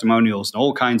customer testimonials and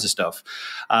all kinds of stuff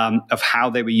of how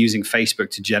they were using Facebook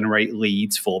to generate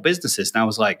leads for businesses. And I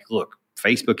was like, look,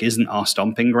 Facebook isn't our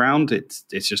stomping ground. It's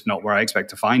just not where I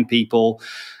expect to find people.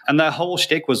 And their whole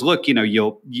shtick was, look,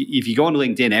 if you go on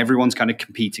LinkedIn, everyone's kind of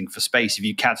competing for space. If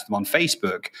you catch them on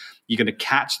Facebook, you're going to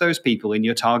catch those people in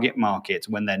your target market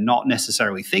when they're not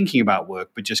necessarily thinking about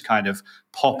work, but just kind of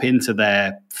pop into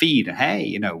their feed.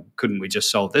 Hey, couldn't we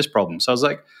just solve this problem? So I was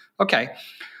like, okay,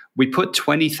 we put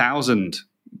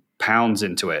 £20,000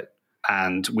 into it.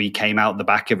 And we came out the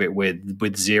back of it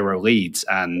with 0 leads,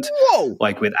 and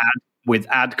with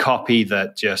ad copy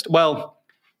that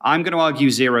I'm going to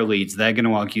argue 0 leads. They're going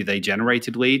to argue they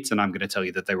generated leads, and I'm going to tell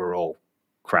you that they were all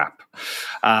crap.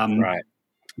 Right.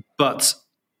 But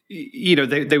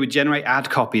they would generate ad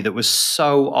copy that was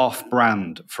so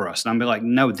off-brand for us, and I'd be like,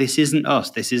 no, this isn't us.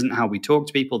 This isn't how we talk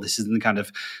to people. This isn't the kind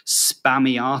of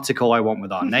spammy article I want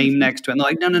with our name next to it. And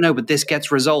they're like, no, but this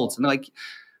gets results. And they're like,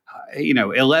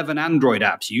 11 Android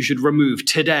apps you should remove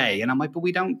today. And I'm like, but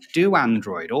we don't do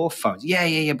Android or phones.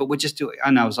 Yeah, but we're just doing.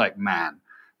 And I was like, man,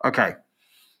 okay.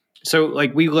 So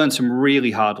like we learned some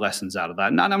really hard lessons out of that.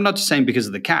 And I'm not just saying because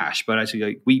of the cash, but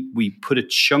actually we put a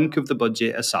chunk of the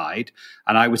budget aside.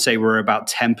 And I would say we're about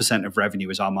 10% of revenue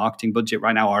is our marketing budget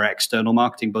right now, our external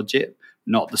marketing budget,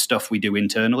 not the stuff we do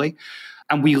internally.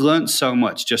 And we learned so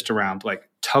much just around like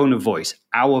tone of voice,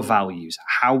 our values,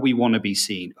 how we want to be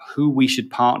seen, who we should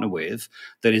partner with,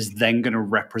 that is then going to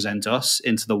represent us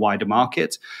into the wider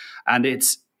market. And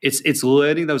it's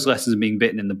learning those lessons and being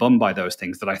bitten in the bum by those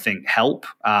things that I think help.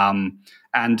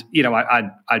 And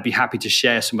I'd be happy to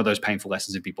share some of those painful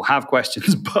lessons if people have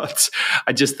questions. But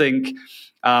I just think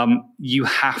you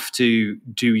have to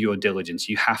do your diligence.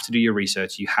 You have to do your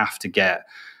research. You have to get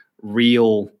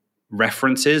real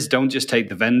references. Don't just take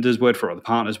the vendor's word for it or the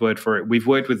partner's word for it. We've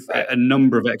worked with a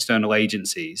number of external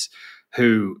agencies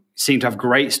who seem to have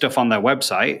great stuff on their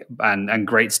website and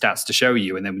great stats to show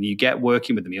you. And then when you get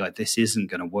working with them, you're like, this isn't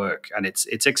going to work. And it's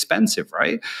expensive,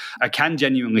 right? I can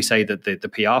genuinely say that the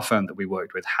PR firm that we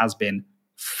worked with has been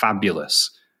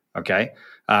fabulous. Okay.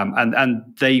 And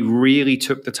they really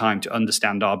took the time to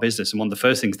understand our business. And one of the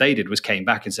first things they did was came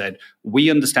back and said,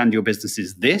 we understand your business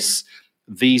is this.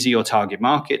 These are your target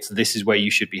markets. This is where you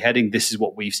should be heading. This is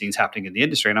what we've seen is happening in the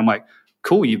industry. And I'm like,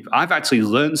 cool, I've actually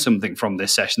learned something from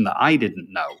this session that I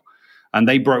didn't know. And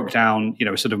they broke down,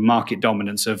 sort of market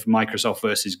dominance of Microsoft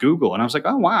versus Google. And I was like,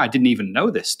 oh, wow, I didn't even know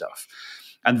this stuff.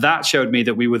 And that showed me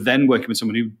that we were then working with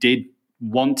someone who did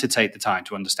want to take the time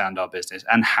to understand our business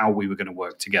and how we were going to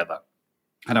work together.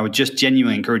 And I would just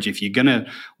genuinely encourage you, if you're going to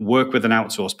work with an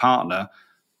outsourced partner,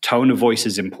 tone of voice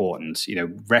is important,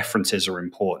 references are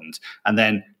important, and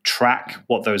then track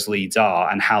what those leads are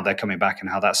and how they're coming back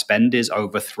and how that spend is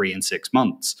over 3 and 6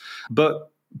 months.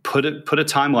 But put a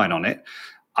timeline on it.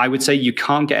 I would say you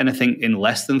can't get anything in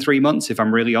less than 3 months. If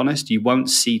I'm really honest, you won't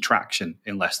see traction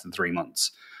in less than 3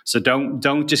 months. So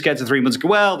don't just get to 3 months and go,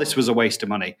 well, this was a waste of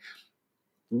money.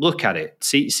 Look at it,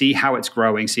 see how it's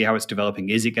growing, see how it's developing.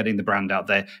 Is it getting the brand out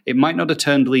there? It might not have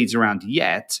turned leads around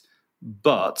yet,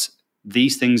 but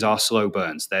these things are slow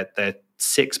burns. They're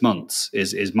 6 months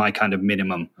is my kind of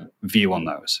minimum view on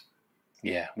those.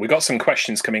 Yeah, we got some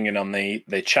questions coming in on the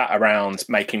chat around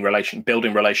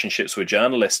building relationships with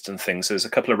journalists and things. There's a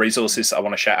couple of resources I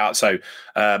want to shout out. So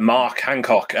Mark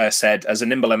Hancock said, as a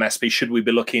nimble MSP, should we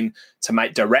be looking to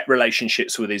make direct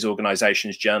relationships with these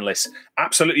organizations, journalists?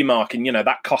 Absolutely, Mark. And,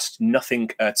 that costs nothing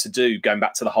to do, going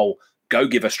back to the whole Go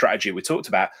Giver strategy we talked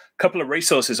about. A couple of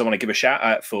resources I want to give a shout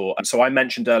out for. So I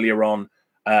mentioned earlier on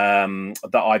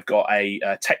that I've got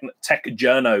a tech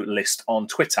journo list on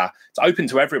Twitter. It's open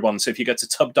to everyone. So if you go to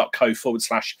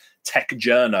tub.co/tech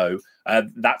journo,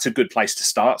 that's a good place to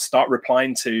start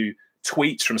replying to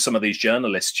tweets from some of these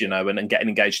journalists, and getting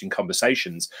engaged in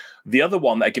conversations. The other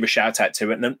one that I give a shout out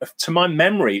to, and to my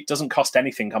memory, it doesn't cost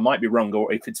anything. I might be wrong,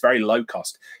 or if it's very low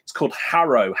cost, it's called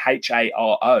Haro,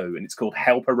 Haro, and it's called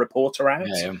Help a Reporter Out.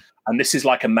 Yeah. And this is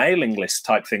like a mailing list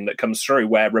type thing that comes through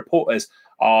where reporters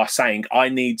are saying, I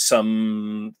need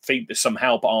some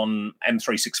help on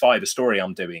M365, a story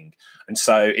I'm doing. And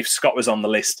so if Scott was on the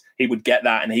list, he would get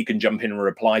that and he can jump in and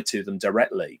reply to them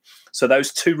directly. So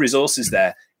those two resources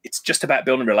there, it's just about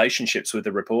building relationships with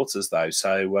the reporters, though.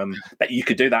 So that you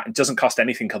could do that. It doesn't cost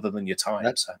anything other than your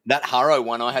time. That Haro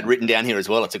one I had written down here as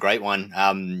well. It's a great one.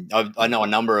 I know a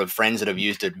number of friends that have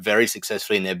used it very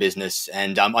successfully in their business.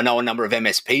 And I know a number of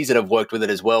MSPs that have worked with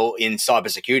it as well in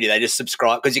cybersecurity. They just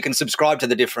subscribe because you can subscribe to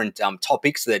the different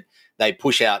topics that they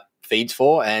push out feeds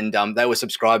for. And they were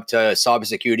subscribed to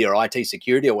cybersecurity or IT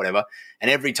security or whatever.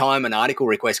 And every time an article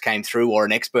request came through or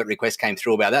an expert request came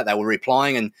through about that, they were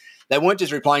replying, and they weren't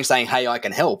just replying saying, hey, I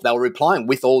can help. They were replying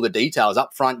with all the details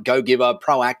up front, Go Giver,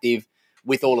 proactive,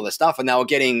 with all of the stuff. And they were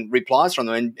getting replies from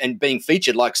them and being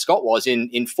featured like Scott was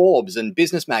in Forbes and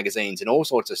business magazines and all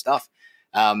sorts of stuff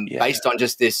based on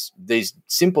just these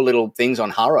simple little things on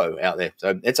Haro out there.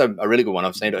 So it's a really good one.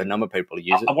 I've seen a number of people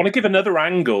use it. I want to give another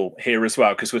angle here as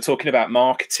well, because we're talking about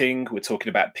marketing, we're talking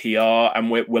about PR, and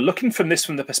we're looking from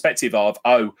the perspective of,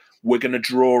 we're going to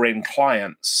draw in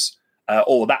clients,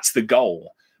 or that's the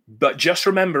goal. But just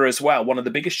remember as well, one of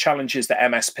the biggest challenges that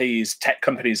MSPs, tech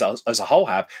companies as a whole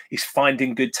have is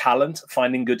finding good talent,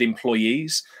 finding good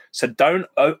employees. So don't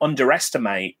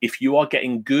underestimate, if you are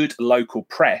getting good local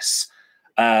press,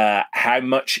 how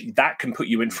much that can put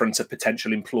you in front of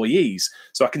potential employees.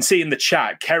 So I can see in the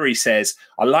chat, Kerry says,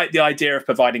 I like the idea of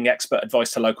providing expert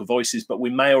advice to local voices, but we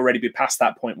may already be past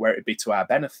that point where it would be to our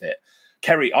benefit.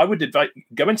 Kerry, I would advise,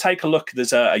 go and take a look.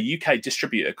 There's a UK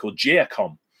distributor called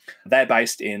Geocom. They're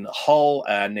based in Hull,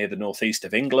 near the northeast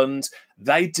of England.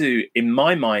 They do, in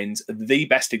my mind, the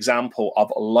best example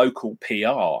of local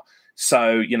PR.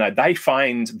 So, they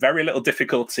find very little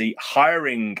difficulty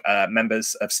hiring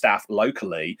members of staff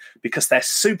locally because they're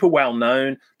super well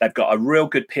known. They've got a real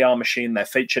good PR machine. They're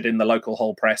featured in the local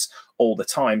Hull press all the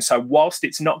time. So whilst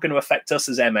it's not going to affect us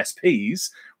as MSPs,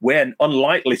 we're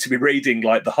unlikely to be reading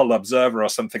like the Hull Observer or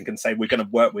something and say we're going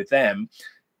to work with them.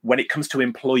 When it comes to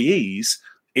employees,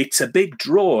 it's a big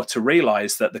draw to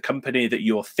realize that the company that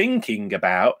you're thinking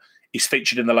about is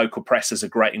featured in the local press as a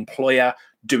great employer,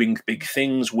 doing big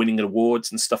things, winning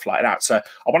awards and stuff like that. So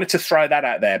I wanted to throw that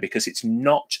out there because it's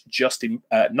not just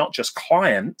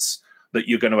clients that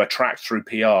you're going to attract through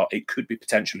PR. It could be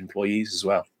potential employees as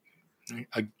well.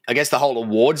 I guess the whole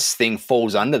awards thing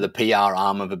falls under the PR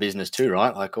arm of a business too,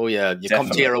 right? Like all your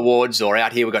CompTIA awards, or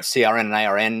out here we've got CRN and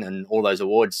ARN, and all those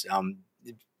awards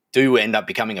do end up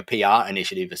becoming a PR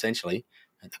initiative essentially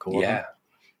at the core. Yeah,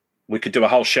 we could do a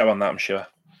whole show on that, I'm sure.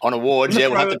 On awards,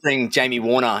 we'll have to bring Jamie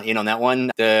Warner in on that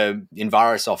one. The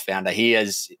Envirosoft founder, he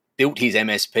has built his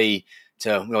MSP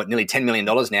to nearly $10 million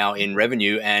now in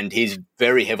revenue, and he's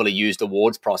very heavily used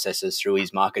awards processes through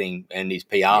his marketing and his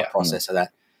PR process of that.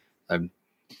 I'm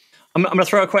going to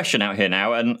throw a question out here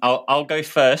now, and I'll go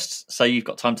first, so you've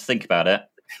got time to think about it.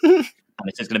 And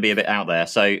this is going to be a bit out there.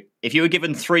 So if you were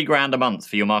given $3,000 a month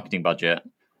for your marketing budget,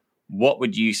 what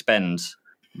would you spend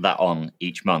that on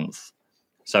each month?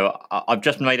 So I've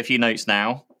just made a few notes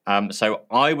now. So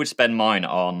I would spend mine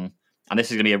on, and this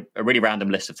is going to be a really random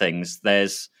list of things.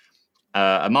 There's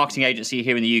a marketing agency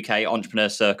here in the UK, Entrepreneur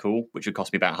Circle, which would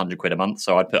cost me about 100 quid a month.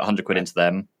 So I'd put 100 quid into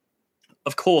them.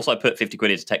 Of course, I put 50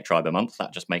 quid into Tech Tribe a month.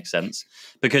 That just makes sense.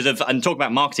 Because and talk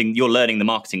about marketing, you're learning the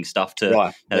marketing stuff to...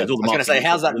 Right. I was going to say,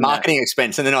 how's that marketing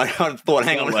expense? And then I thought,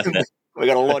 hang on, we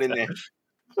got a lot in there.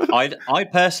 I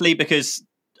personally, because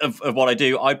of what I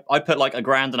do, I put like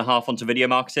 $1,500 onto video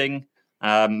marketing,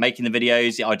 making the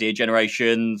videos, the idea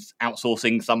generations,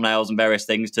 outsourcing thumbnails and various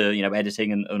things to,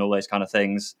 editing and all those kind of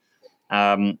things.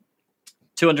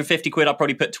 250 quid I'll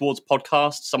probably put towards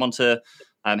podcasts, someone to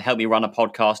help me run a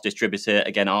podcast, distribute it,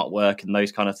 again, artwork and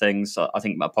those kind of things. I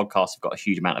think my podcasts have got a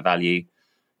huge amount of value.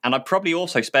 And I'd probably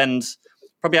also spend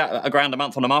probably $1,000 a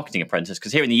month on a marketing apprentice,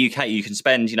 because here in the UK you can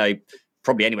spend,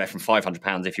 probably anywhere from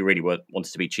 £500 if you really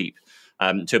wanted to be cheap,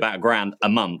 to about $1,000 a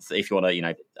month if you want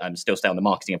to, still stay on the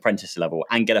marketing apprentice level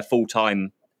and get a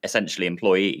full-time, essentially,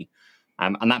 employee.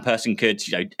 And that person could,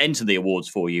 enter the awards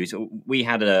for you. So we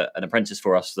had an apprentice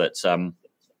for us that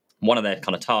one of their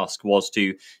kind of tasks was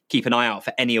to keep an eye out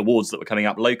for any awards that were coming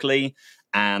up locally.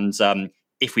 And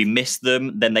if we missed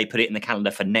them, then they put it in the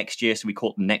calendar for next year. So we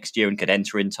caught them next year and could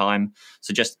enter in time.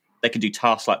 So just they can do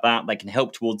tasks like that. They can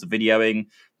help towards the videoing,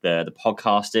 the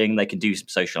podcasting. They can do some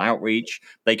social outreach.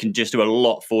 They can just do a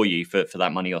lot for you for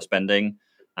that money you're spending.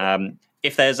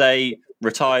 If there's a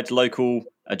retired local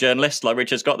journalist like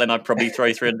Richard's got, then I'd probably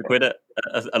throw 300 quid at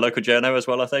a local journo as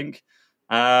well, I think.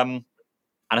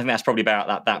 And I think that's probably about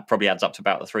that. That probably adds up to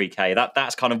about the 3K.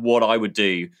 That's kind of what I would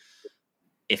do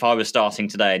if I was starting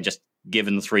today and just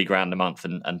given $3,000 a month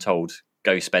and told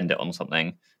go spend it on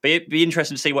something. But it'd be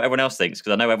interesting to see what everyone else thinks,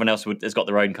 because I know everyone else has got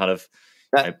their own kind of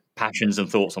passions and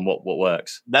thoughts on what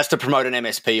works. That's to promote an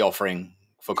MSP offering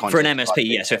for content. For an MSP,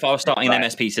 yeah. So if I was starting an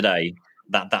MSP today,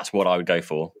 that's what I would go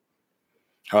for.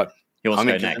 All right. He wants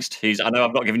to go next. I know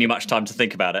I've not given you much time to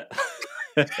think about it.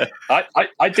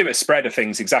 I do a spread of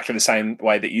things exactly the same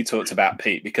way that you talked about,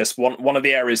 Pete, because one of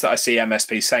the areas that I see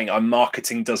MSPs saying our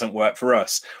marketing doesn't work for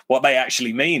us, what they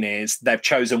actually mean is they've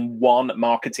chosen one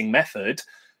marketing method,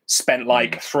 spent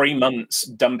like 3 months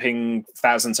dumping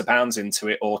thousands of pounds into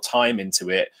it or time into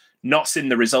it, not seen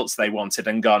the results they wanted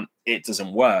and gone, it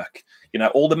doesn't work.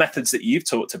 All the methods that you've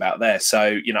talked about there.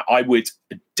 So, I would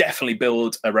definitely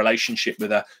build a relationship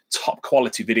with a top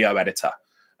quality video editor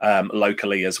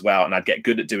locally as well. And I'd get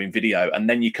good at doing video. And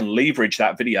then you can leverage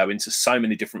that video into so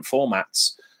many different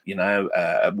formats.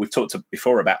 We've talked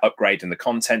before about upgrading the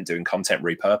content, doing content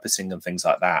repurposing and things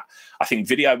like that. I think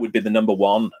video would be the number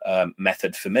one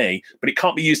method for me, but it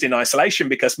can't be used in isolation,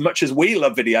 because much as we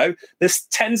love video, there's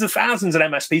tens of thousands of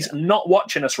MSPs not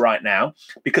watching us right now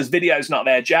because video's not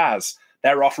their jazz.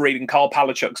 They're off reading Carl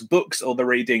Palachuk's books, or they're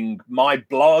reading my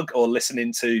blog, or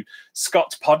listening to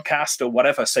Scott's podcast or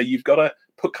whatever. So you've got to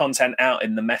put content out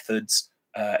in the methods,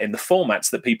 in the formats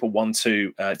that people want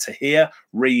to hear,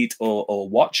 read, or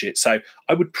watch it. So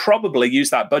I would probably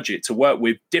use that budget to work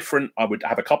with different. I would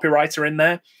have a copywriter in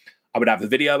there. I would have a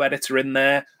video editor in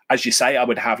there. As you say, I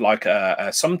would have like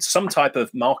some type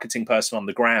of marketing person on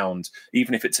the ground,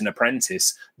 even if it's an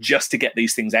apprentice, just to get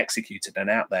these things executed and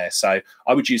out there. So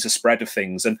I would use a spread of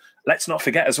things. And let's not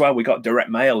forget as well, we got direct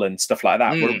mail and stuff like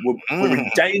that. We're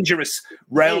in dangerous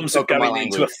realms of going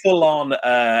into a full-on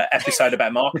episode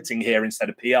about marketing here instead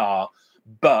of PR.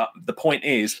 But the point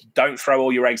is, don't throw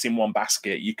all your eggs in one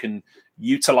basket. You can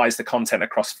utilize the content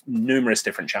across numerous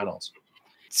different channels.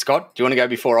 Scott, do you want to go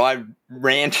before I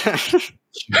rant?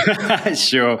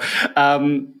 Sure.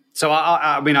 So,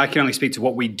 I mean, I can only speak to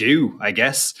what we do, I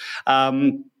guess.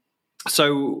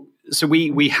 So So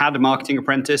we had a marketing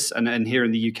apprentice, and here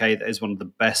in the UK, that is one of the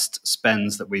best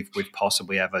spends that we've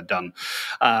possibly ever done.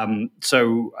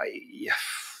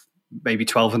 Maybe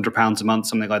 £1,200 a month,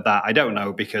 something like that. I don't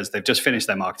know, because they've just finished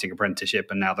their marketing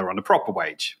apprenticeship and now they're on a proper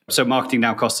wage. So marketing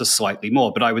now costs us slightly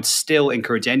more, but I would still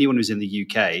encourage anyone who's in the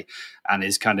UK and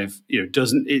is kind of,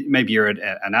 maybe you're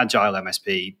an agile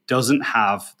MSP, doesn't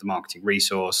have the marketing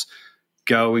resource,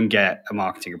 go and get a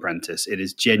marketing apprentice. It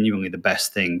is genuinely the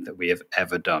best thing that we have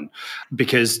ever done,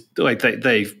 because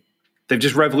they've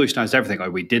just revolutionized everything.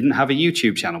 Like, we didn't have a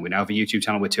YouTube channel. We now have a YouTube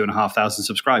channel with 2,500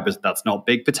 subscribers. That's not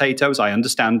big potatoes, I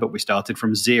understand, but we started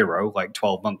from zero like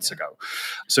 12 months ago.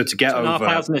 So to get over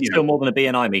 2,500 is still more than a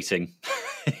BNI meeting.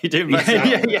 You do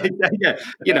yeah.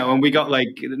 And we got like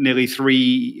nearly just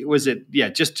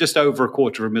over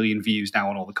 250,000 views now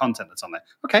on all the content that's on there.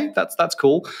 Okay, that's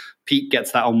cool. Pete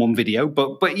gets that on one video,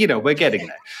 but we're getting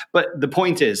there. But the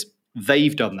point is,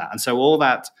 they've done that, and so all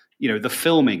that, the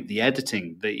filming, the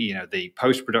editing, the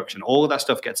post-production, all of that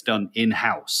stuff gets done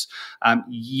in-house.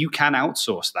 You can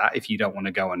outsource that if you don't want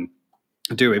to go and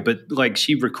do it. But like,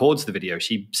 she records the video,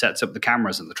 she sets up the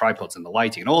cameras and the tripods and the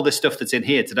lighting, and all this stuff that's in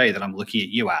here today that I'm looking at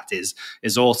you at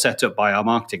is all set up by our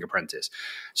marketing apprentice.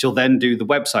 She'll then do the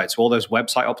website. So all those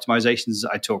website optimizations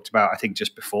I talked about, I think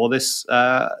just before this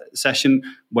session,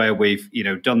 where we've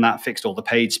done that, fixed all the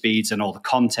page speeds and all the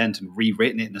content and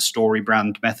rewritten it in a story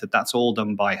brand method, that's all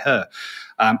done by her.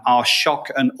 Our shock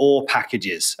and awe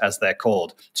packages, as they're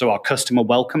called, so our customer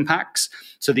welcome packs.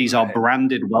 So these are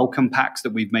branded welcome packs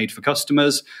that we've made for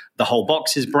customers. The whole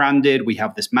box is branded. We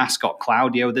have this mascot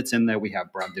Claudio that's in there. We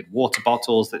have branded water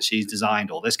bottles that she's designed,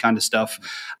 all this kind of stuff.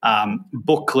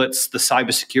 Booklets, the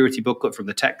cybersecurity booklet from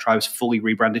the Tech Tribe is fully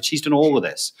rebranded. She's done all of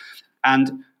this.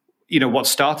 And what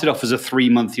started off as a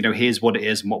 3-month, here's what it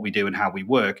is and what we do and how we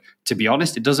work. To be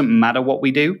honest, it doesn't matter what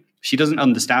we do. She doesn't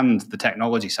understand the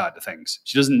technology side of things.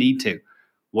 She doesn't need to.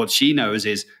 What she knows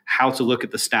is how to look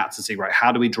at the stats and see, right,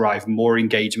 how do we drive more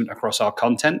engagement across our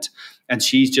content? And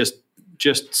she's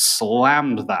just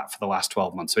slammed that for the last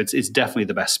 12 months. So it's definitely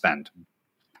the best spend.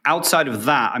 Outside of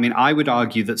that, I would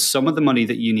argue that some of the money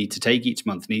that you need to take each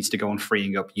month needs to go on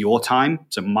freeing up your time,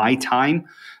 so my time,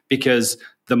 because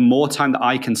the more time that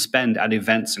I can spend at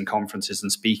events and conferences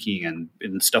and speaking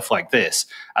and stuff like this,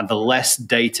 and the less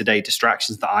day-to-day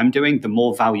distractions that I'm doing, the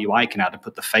more value I can add to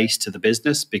put the face to the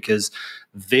business, because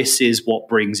this is what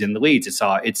brings in the leads.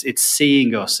 It's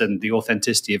seeing us and the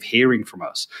authenticity of hearing from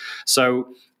us.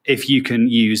 So if you can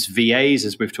use VAs,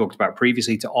 as we've talked about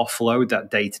previously, to offload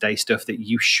that day-to-day stuff that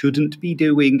you shouldn't be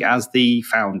doing as the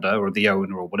founder or the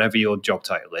owner or whatever your job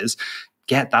title is,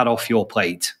 get that off your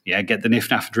plate. Yeah, get the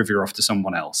nif-naf drivia off to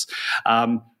someone else.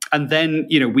 And then,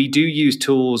 we do use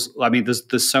tools.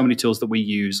 There's so many tools that we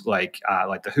use, like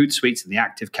the Hootsuite and the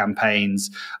Active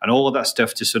Campaigns and all of that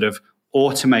stuff to sort of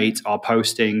automate our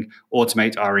posting,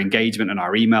 automate our engagement and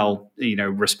our email,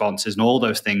 responses, and all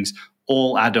those things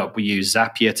all add up. We use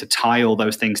Zapier to tie all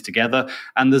those things together.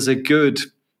 And there's a good,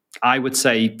 I would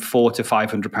say, £400 to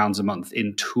 £500 a month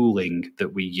in tooling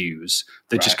that we use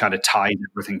that just kind of ties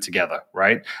everything together,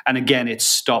 right? And again, it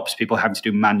stops people having to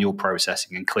do manual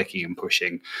processing and clicking and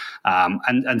pushing.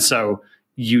 And so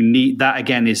you need that,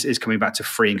 again, is coming back to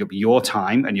freeing up your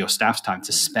time and your staff's time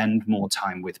to spend more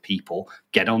time with people,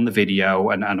 get on the video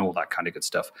and all that kind of good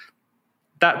stuff.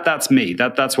 That's me.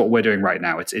 That's what we're doing right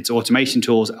now. It's automation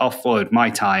tools, offload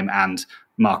my time and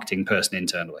marketing person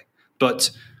internally. But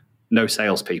no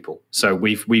salespeople. So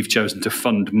we've chosen to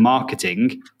fund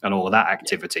marketing and all of that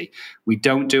activity. We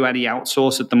don't do any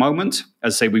outsource at the moment.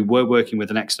 As I say, we were working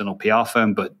with an external PR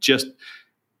firm, but just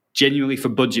genuinely for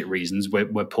budget reasons, we're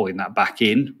pulling that back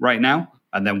in right now.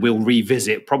 And then we'll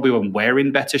revisit probably when we're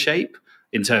in better shape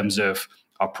in terms of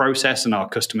our process and our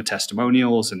customer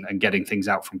testimonials and getting things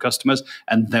out from customers.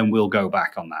 And then we'll go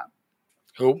back on that.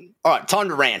 Cool. All right, time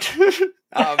to rant.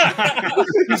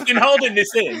 He's been holding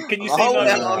this in. Can you see?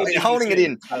 I've been holding it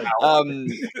in.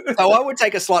 So I would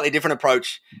take a slightly different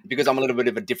approach because I'm a little bit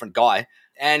of a different guy.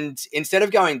 And instead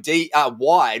of going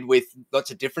wide with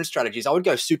lots of different strategies, I would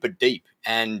go super deep.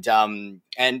 And one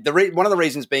of the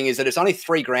reasons being is that it's only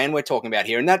 $3,000 we're talking about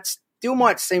here, and that still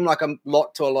might seem like a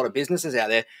lot to a lot of businesses out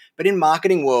there. But in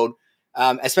marketing world,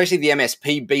 especially the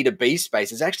MSP B2B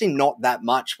space, is actually not that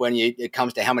much when it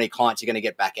comes to how many clients you're going to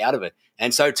get back out of it.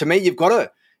 And so to me, you've got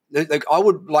to, I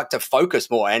would like to focus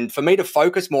more. And for me to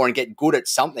focus more and get good at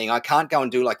something, I can't go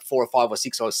and do like 4 or 5 or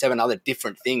 6 or 7 other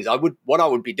different things. What I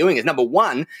would be doing is, number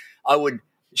one, I would,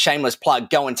 shameless plug,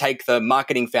 go and take the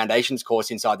Marketing Foundations course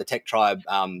inside the Tech Tribe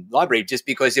library, just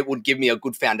because it would give me a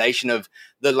good foundation of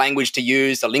the language to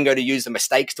use, the lingo to use, the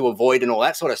mistakes to avoid, and all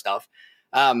that sort of stuff.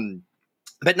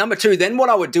 But number two, then what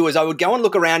I would do is I would go and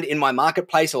look around in my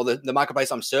marketplace or the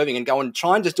marketplace I'm serving and go and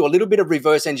try and just do a little bit of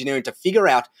reverse engineering to figure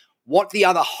out what the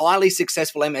other highly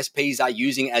successful MSPs are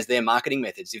using as their marketing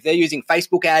methods. If they're using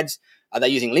Facebook ads, are they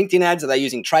using LinkedIn ads? Are they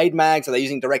using trade mags? Are they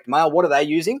using direct mail? What are they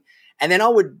using? And then I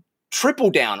would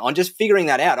triple down on just figuring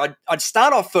that out. I'd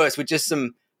start off first with just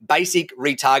some basic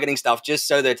retargeting stuff, just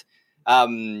so that,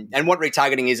 and what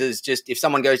retargeting is just if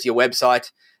someone goes to your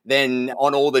website, then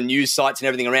on all the news sites and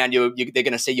everything around you, they're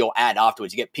going to see your ad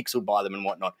afterwards. You get pixeled by them and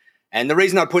whatnot. And the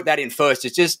reason I put that in first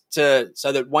is just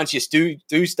so that once you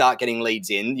do start getting leads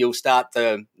in, you'll start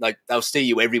to, they'll see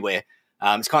you everywhere.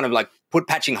 It's kind of like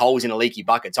patching holes in a leaky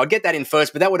bucket. So I'd get that in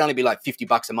first, but that would only be like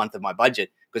 $50 a month of my budget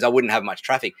because I wouldn't have much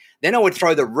traffic. Then I would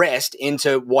throw the rest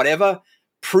into whatever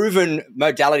proven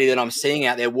modality that I'm seeing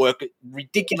out there work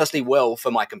ridiculously well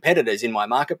for my competitors in my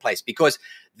marketplace, because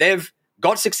they've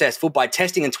got successful by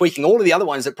testing and tweaking all of the other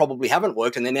ones that probably haven't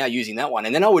worked, and they're now using that one.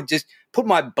 And then I would just put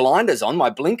my blinders on, my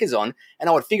blinkers on, and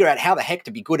I would figure out how the heck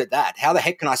to be good at that. How the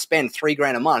heck can I spend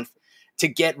 $3,000 a month to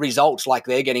get results like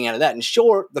they're getting out of that? And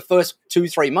sure, the first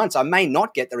 2-3 months, I may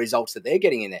not get the results that they're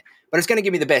getting in there, but it's going to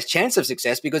give me the best chance of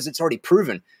success because it's already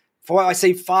proven. I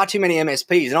see far too many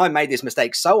MSPs, and I made this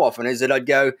mistake so often, is that I'd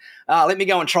go, let me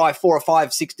go and try 4 or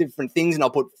 5, 6 different things, and I'll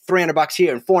put $300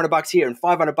 here and $400 here and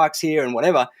 $500 here and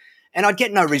whatever. And I'd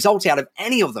get no results out of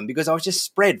any of them because I was just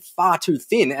spread far too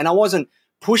thin, and I wasn't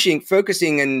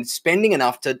focusing and spending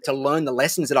enough to learn the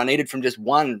lessons that I needed from just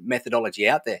one methodology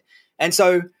out there. And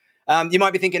so you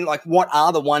might be thinking, like, what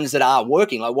are the ones that are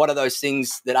working? Like, what are those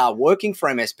things that are working for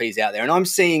MSPs out there? And I'm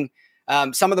seeing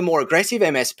some of the more aggressive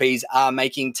MSPs are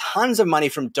making tons of money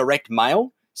from direct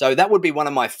mail. So that would be one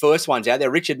of my first ones out there.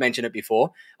 Richard mentioned it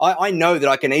before. I know that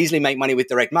I can easily make money with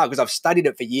direct mail because I've studied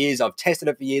it for years. I've tested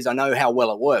it for years. I know how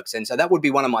well it works. And so that would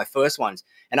be one of my first ones.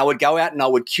 And I would go out and I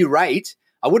would curate.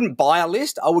 I wouldn't buy a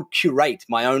list. I would curate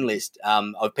my own list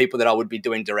of people that I would be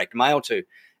doing direct mail to.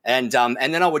 And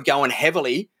then I would go and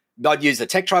I'd use the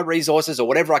Tech Tribe resources or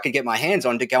whatever I could get my hands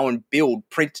on to go and build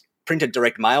printed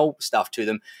direct mail stuff to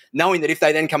them, knowing that if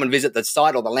they then come and visit the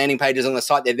site or the landing pages on the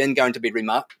site, they're then going to be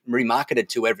remarketed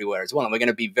to everywhere as well. And we're going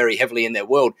to be very heavily in their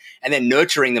world and then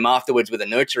nurturing them afterwards with a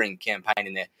nurturing campaign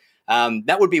in there.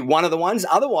 That would be one of the ones.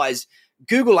 Otherwise,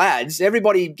 Google Ads,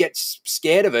 everybody gets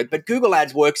scared of it, but Google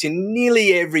Ads works in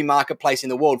nearly every marketplace in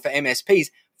the world for MSPs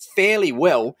fairly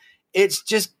well. It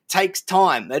just takes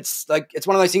time. It's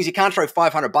one of those things you can't throw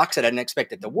 $500 at it and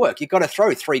expect it to work. You've got to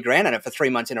throw $3,000 at it for 3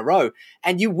 months in a row,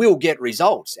 and you will get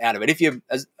results out of it if you,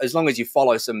 as long as you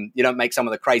follow you don't make some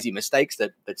of the crazy mistakes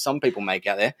that some people make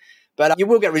out there. But you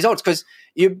will get results because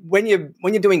when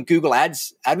you're doing Google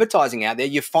Ads advertising out there,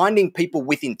 you're finding people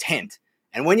with intent,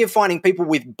 and when you're finding people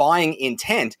with buying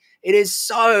intent, it is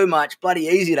so much bloody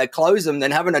easier to close them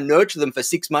than having to nurture them for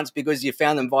 6 months because you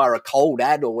found them via a cold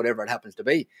ad or whatever it happens to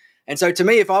be. And so to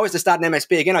me, if I was to start an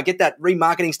MSP again, I'd get that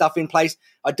remarketing stuff in place.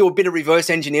 I'd do a bit of reverse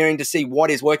engineering to see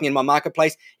what is working in my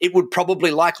marketplace. It would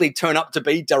probably likely turn up to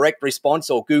be direct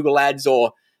response or Google Ads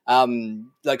or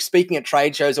like speaking at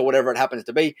trade shows or whatever it happens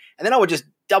to be. And then I would just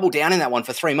double down in that one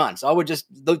for 3 months. I would just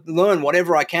learn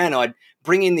whatever I can. I'd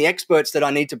bring in the experts that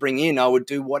I need to bring in. I would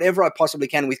do whatever I possibly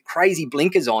can with crazy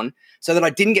blinkers on so that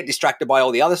I didn't get distracted by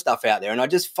all the other stuff out there. And I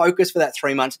just focus for that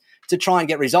 3 months to try and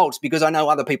get results because I know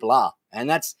other people are. And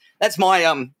that's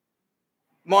my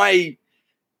my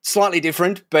slightly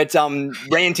different but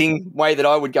ranting way that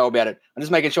I would go about it. I'm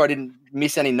just making sure I didn't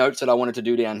miss any notes that I wanted to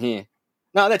do down here.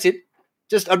 No, that's it.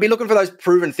 I'd be looking for those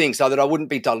proven things so that I wouldn't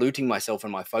be diluting myself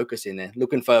and my focus in there,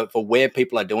 looking for where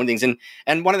people are doing things.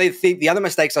 And one of the other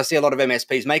mistakes I see a lot of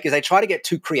MSPs make is they try to get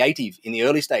too creative in the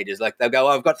early stages. Like they'll go,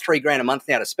 I've got $3,000 a month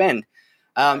now to spend.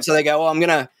 So they go, I'm going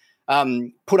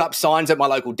to put up signs at my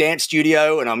local dance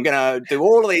studio and I'm going to do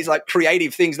all of these like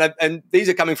creative things. And these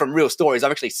are coming from real stories.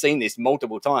 I've actually seen this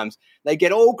multiple times. They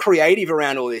get all creative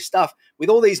around all this stuff with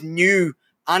all these new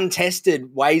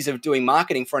untested ways of doing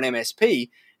marketing for an MSP.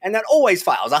 And that always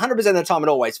fails. 100% of the time it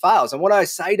always fails. And what I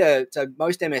say to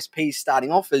most MSPs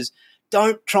starting off is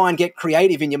don't try and get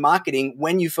creative in your marketing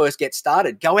when you first get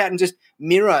started. Go out and just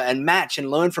mirror and match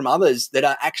and learn from others that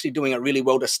are actually doing it really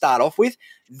well to start off with.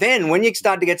 Then when you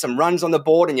start to get some runs on the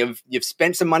board and you've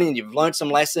spent some money and you've learned some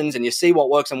lessons and you see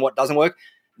what works and what doesn't work,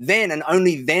 then and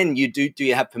only then do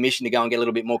you have permission to go and get a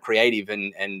little bit more creative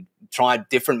and try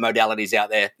different modalities out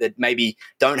there that maybe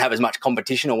don't have as much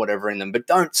competition or whatever in them. But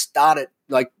don't start it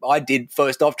like I did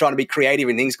first off, trying to be creative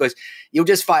in things, because you'll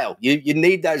just fail. You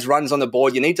need those runs on the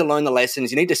board. You need to learn the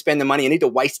lessons. You need to spend the money. You need to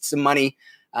waste some money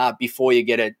before you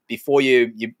get it, before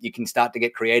you can start to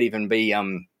get creative and be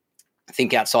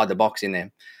think outside the box in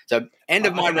there. So end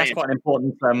of my rant. That's quite an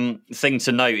important thing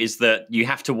to note is that you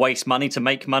have to waste money to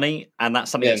make money. And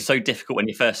that's something that's so difficult when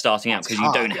you're first starting out because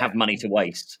you don't have money to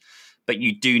waste. But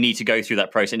you do need to go through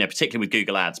that process, particularly with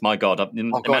Google Ads. My God, the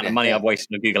amount of money I've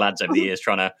wasted on Google Ads over the years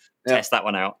trying to test that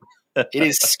one out. It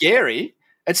is scary.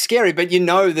 It's scary, but you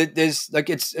know that there's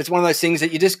it's one of those things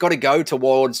that you just got to go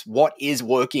towards what is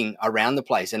working around the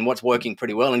place and what's working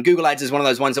pretty well. And Google Ads is one of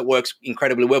those ones that works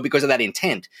incredibly well because of that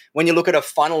intent. When you look at a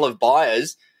funnel of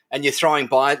buyers and you're throwing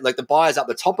the buyers up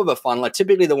the top of a funnel are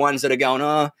typically the ones that are going,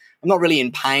 I'm not really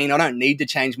in pain. I don't need to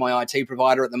change my IT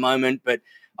provider at the moment, but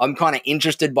I'm kind of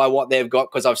interested by what they've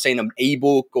got because I've seen an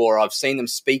ebook or I've seen them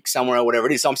speak somewhere or whatever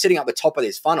it is. So I'm sitting up the top of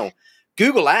this funnel.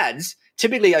 Google Ads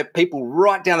typically are people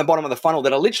right down the bottom of the funnel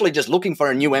that are literally just looking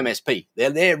for a new MSP. They're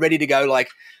there ready to go.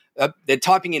 They're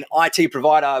typing in IT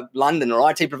provider London or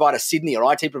IT provider Sydney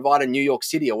or IT provider New York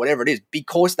City or whatever it is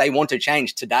because they want to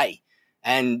change today.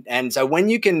 And so when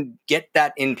you can get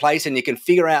that in place and you can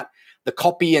figure out the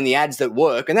copy and the ads that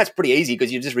work, and that's pretty easy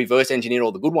because you just reverse engineer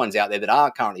all the good ones out there that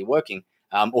are currently working,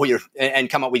 and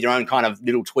come up with your own kind of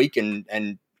little tweak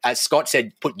and as Scott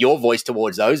said, put your voice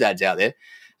towards those ads out there.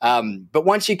 But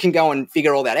once you can go and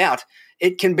figure all that out,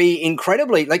 it can be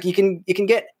incredibly you can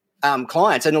get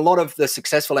clients, and a lot of the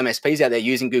successful MSPs out there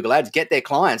using Google Ads get their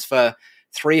clients for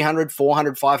 $300,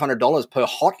 $400, $500 per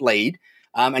hot lead,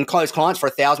 and close clients for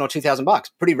 $1,000 or $2,000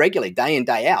 pretty regularly, day in,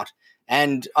 day out.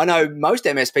 And I know most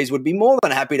MSPs would be more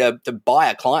than happy to buy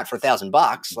a client for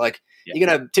 $1,000. You're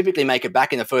going to typically make it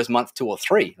back in the first month, 2 or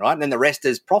 3, right? And then the rest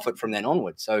is profit from then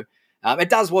onwards. So it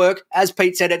does work. As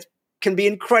Pete said, it can be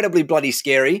incredibly bloody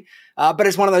scary, but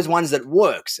it's one of those ones that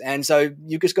works. And so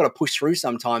you've just got to push through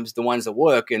sometimes the ones that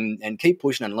work and keep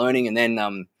pushing and learning, and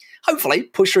then hopefully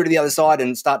push through to the other side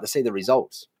and start to see the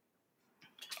results.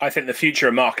 I think the future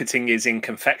of marketing is in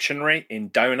confectionery, in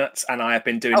donuts, and I have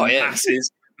been doing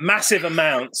massive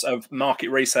amounts of market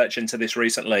research into this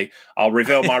recently. I'll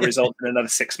reveal my results in another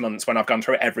 6 months when I've gone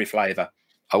through every flavour.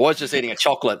 I was just eating a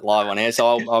chocolate live on air,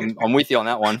 so I'm with you on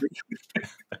that one.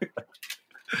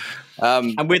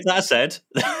 And with that said,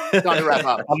 time to wrap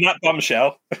up. On that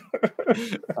bombshell.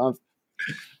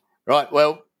 Right,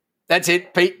 well, that's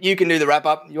it. Pete, you can do the wrap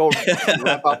up. You're the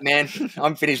wrap up, man.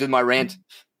 I'm finished with my rant.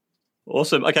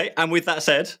 Awesome. Okay, and with that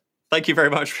said, thank you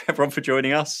very much, everyone, for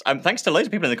joining us. Thanks to loads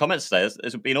of people in the comments today.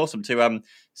 It's been awesome to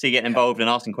see you getting involved and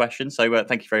asking questions. So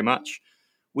thank you very much.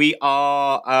 We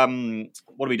are,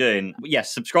 what are we doing?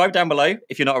 Yes, subscribe down below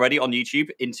if you're not already on YouTube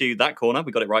into that corner.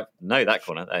 We got it right. No, that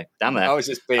corner there, down there. I was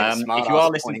just being smart. If you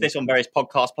are listening to this on various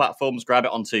podcast platforms, grab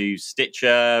it onto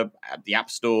Stitcher, the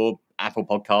App Store, Apple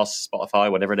Podcasts,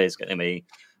 Spotify, whatever it is, get me.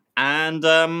 And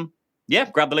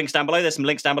grab the links down below. There's some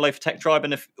links down below for Tech Tribe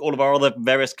and all of our other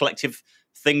various collective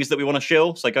things that we want to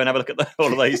shill. So go and have a look at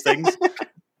all of those things.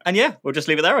 And we'll just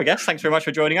leave it there, I guess. Thanks very much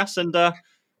for joining us. And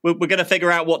we're going to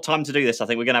figure out what time to do this. I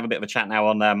think we're going to have a bit of a chat now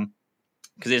on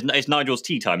because it's Nigel's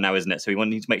tea time now, isn't it? So we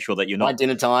need to make sure that you're not my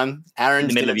dinner time.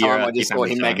 Aaron's dinner time. I just saw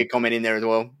him make a comment in there as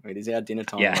well. It is our dinner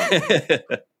time. Yeah.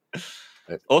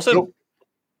 Awesome. Cool.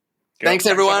 Thanks,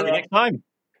 everyone. See you next time.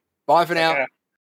 Bye for now.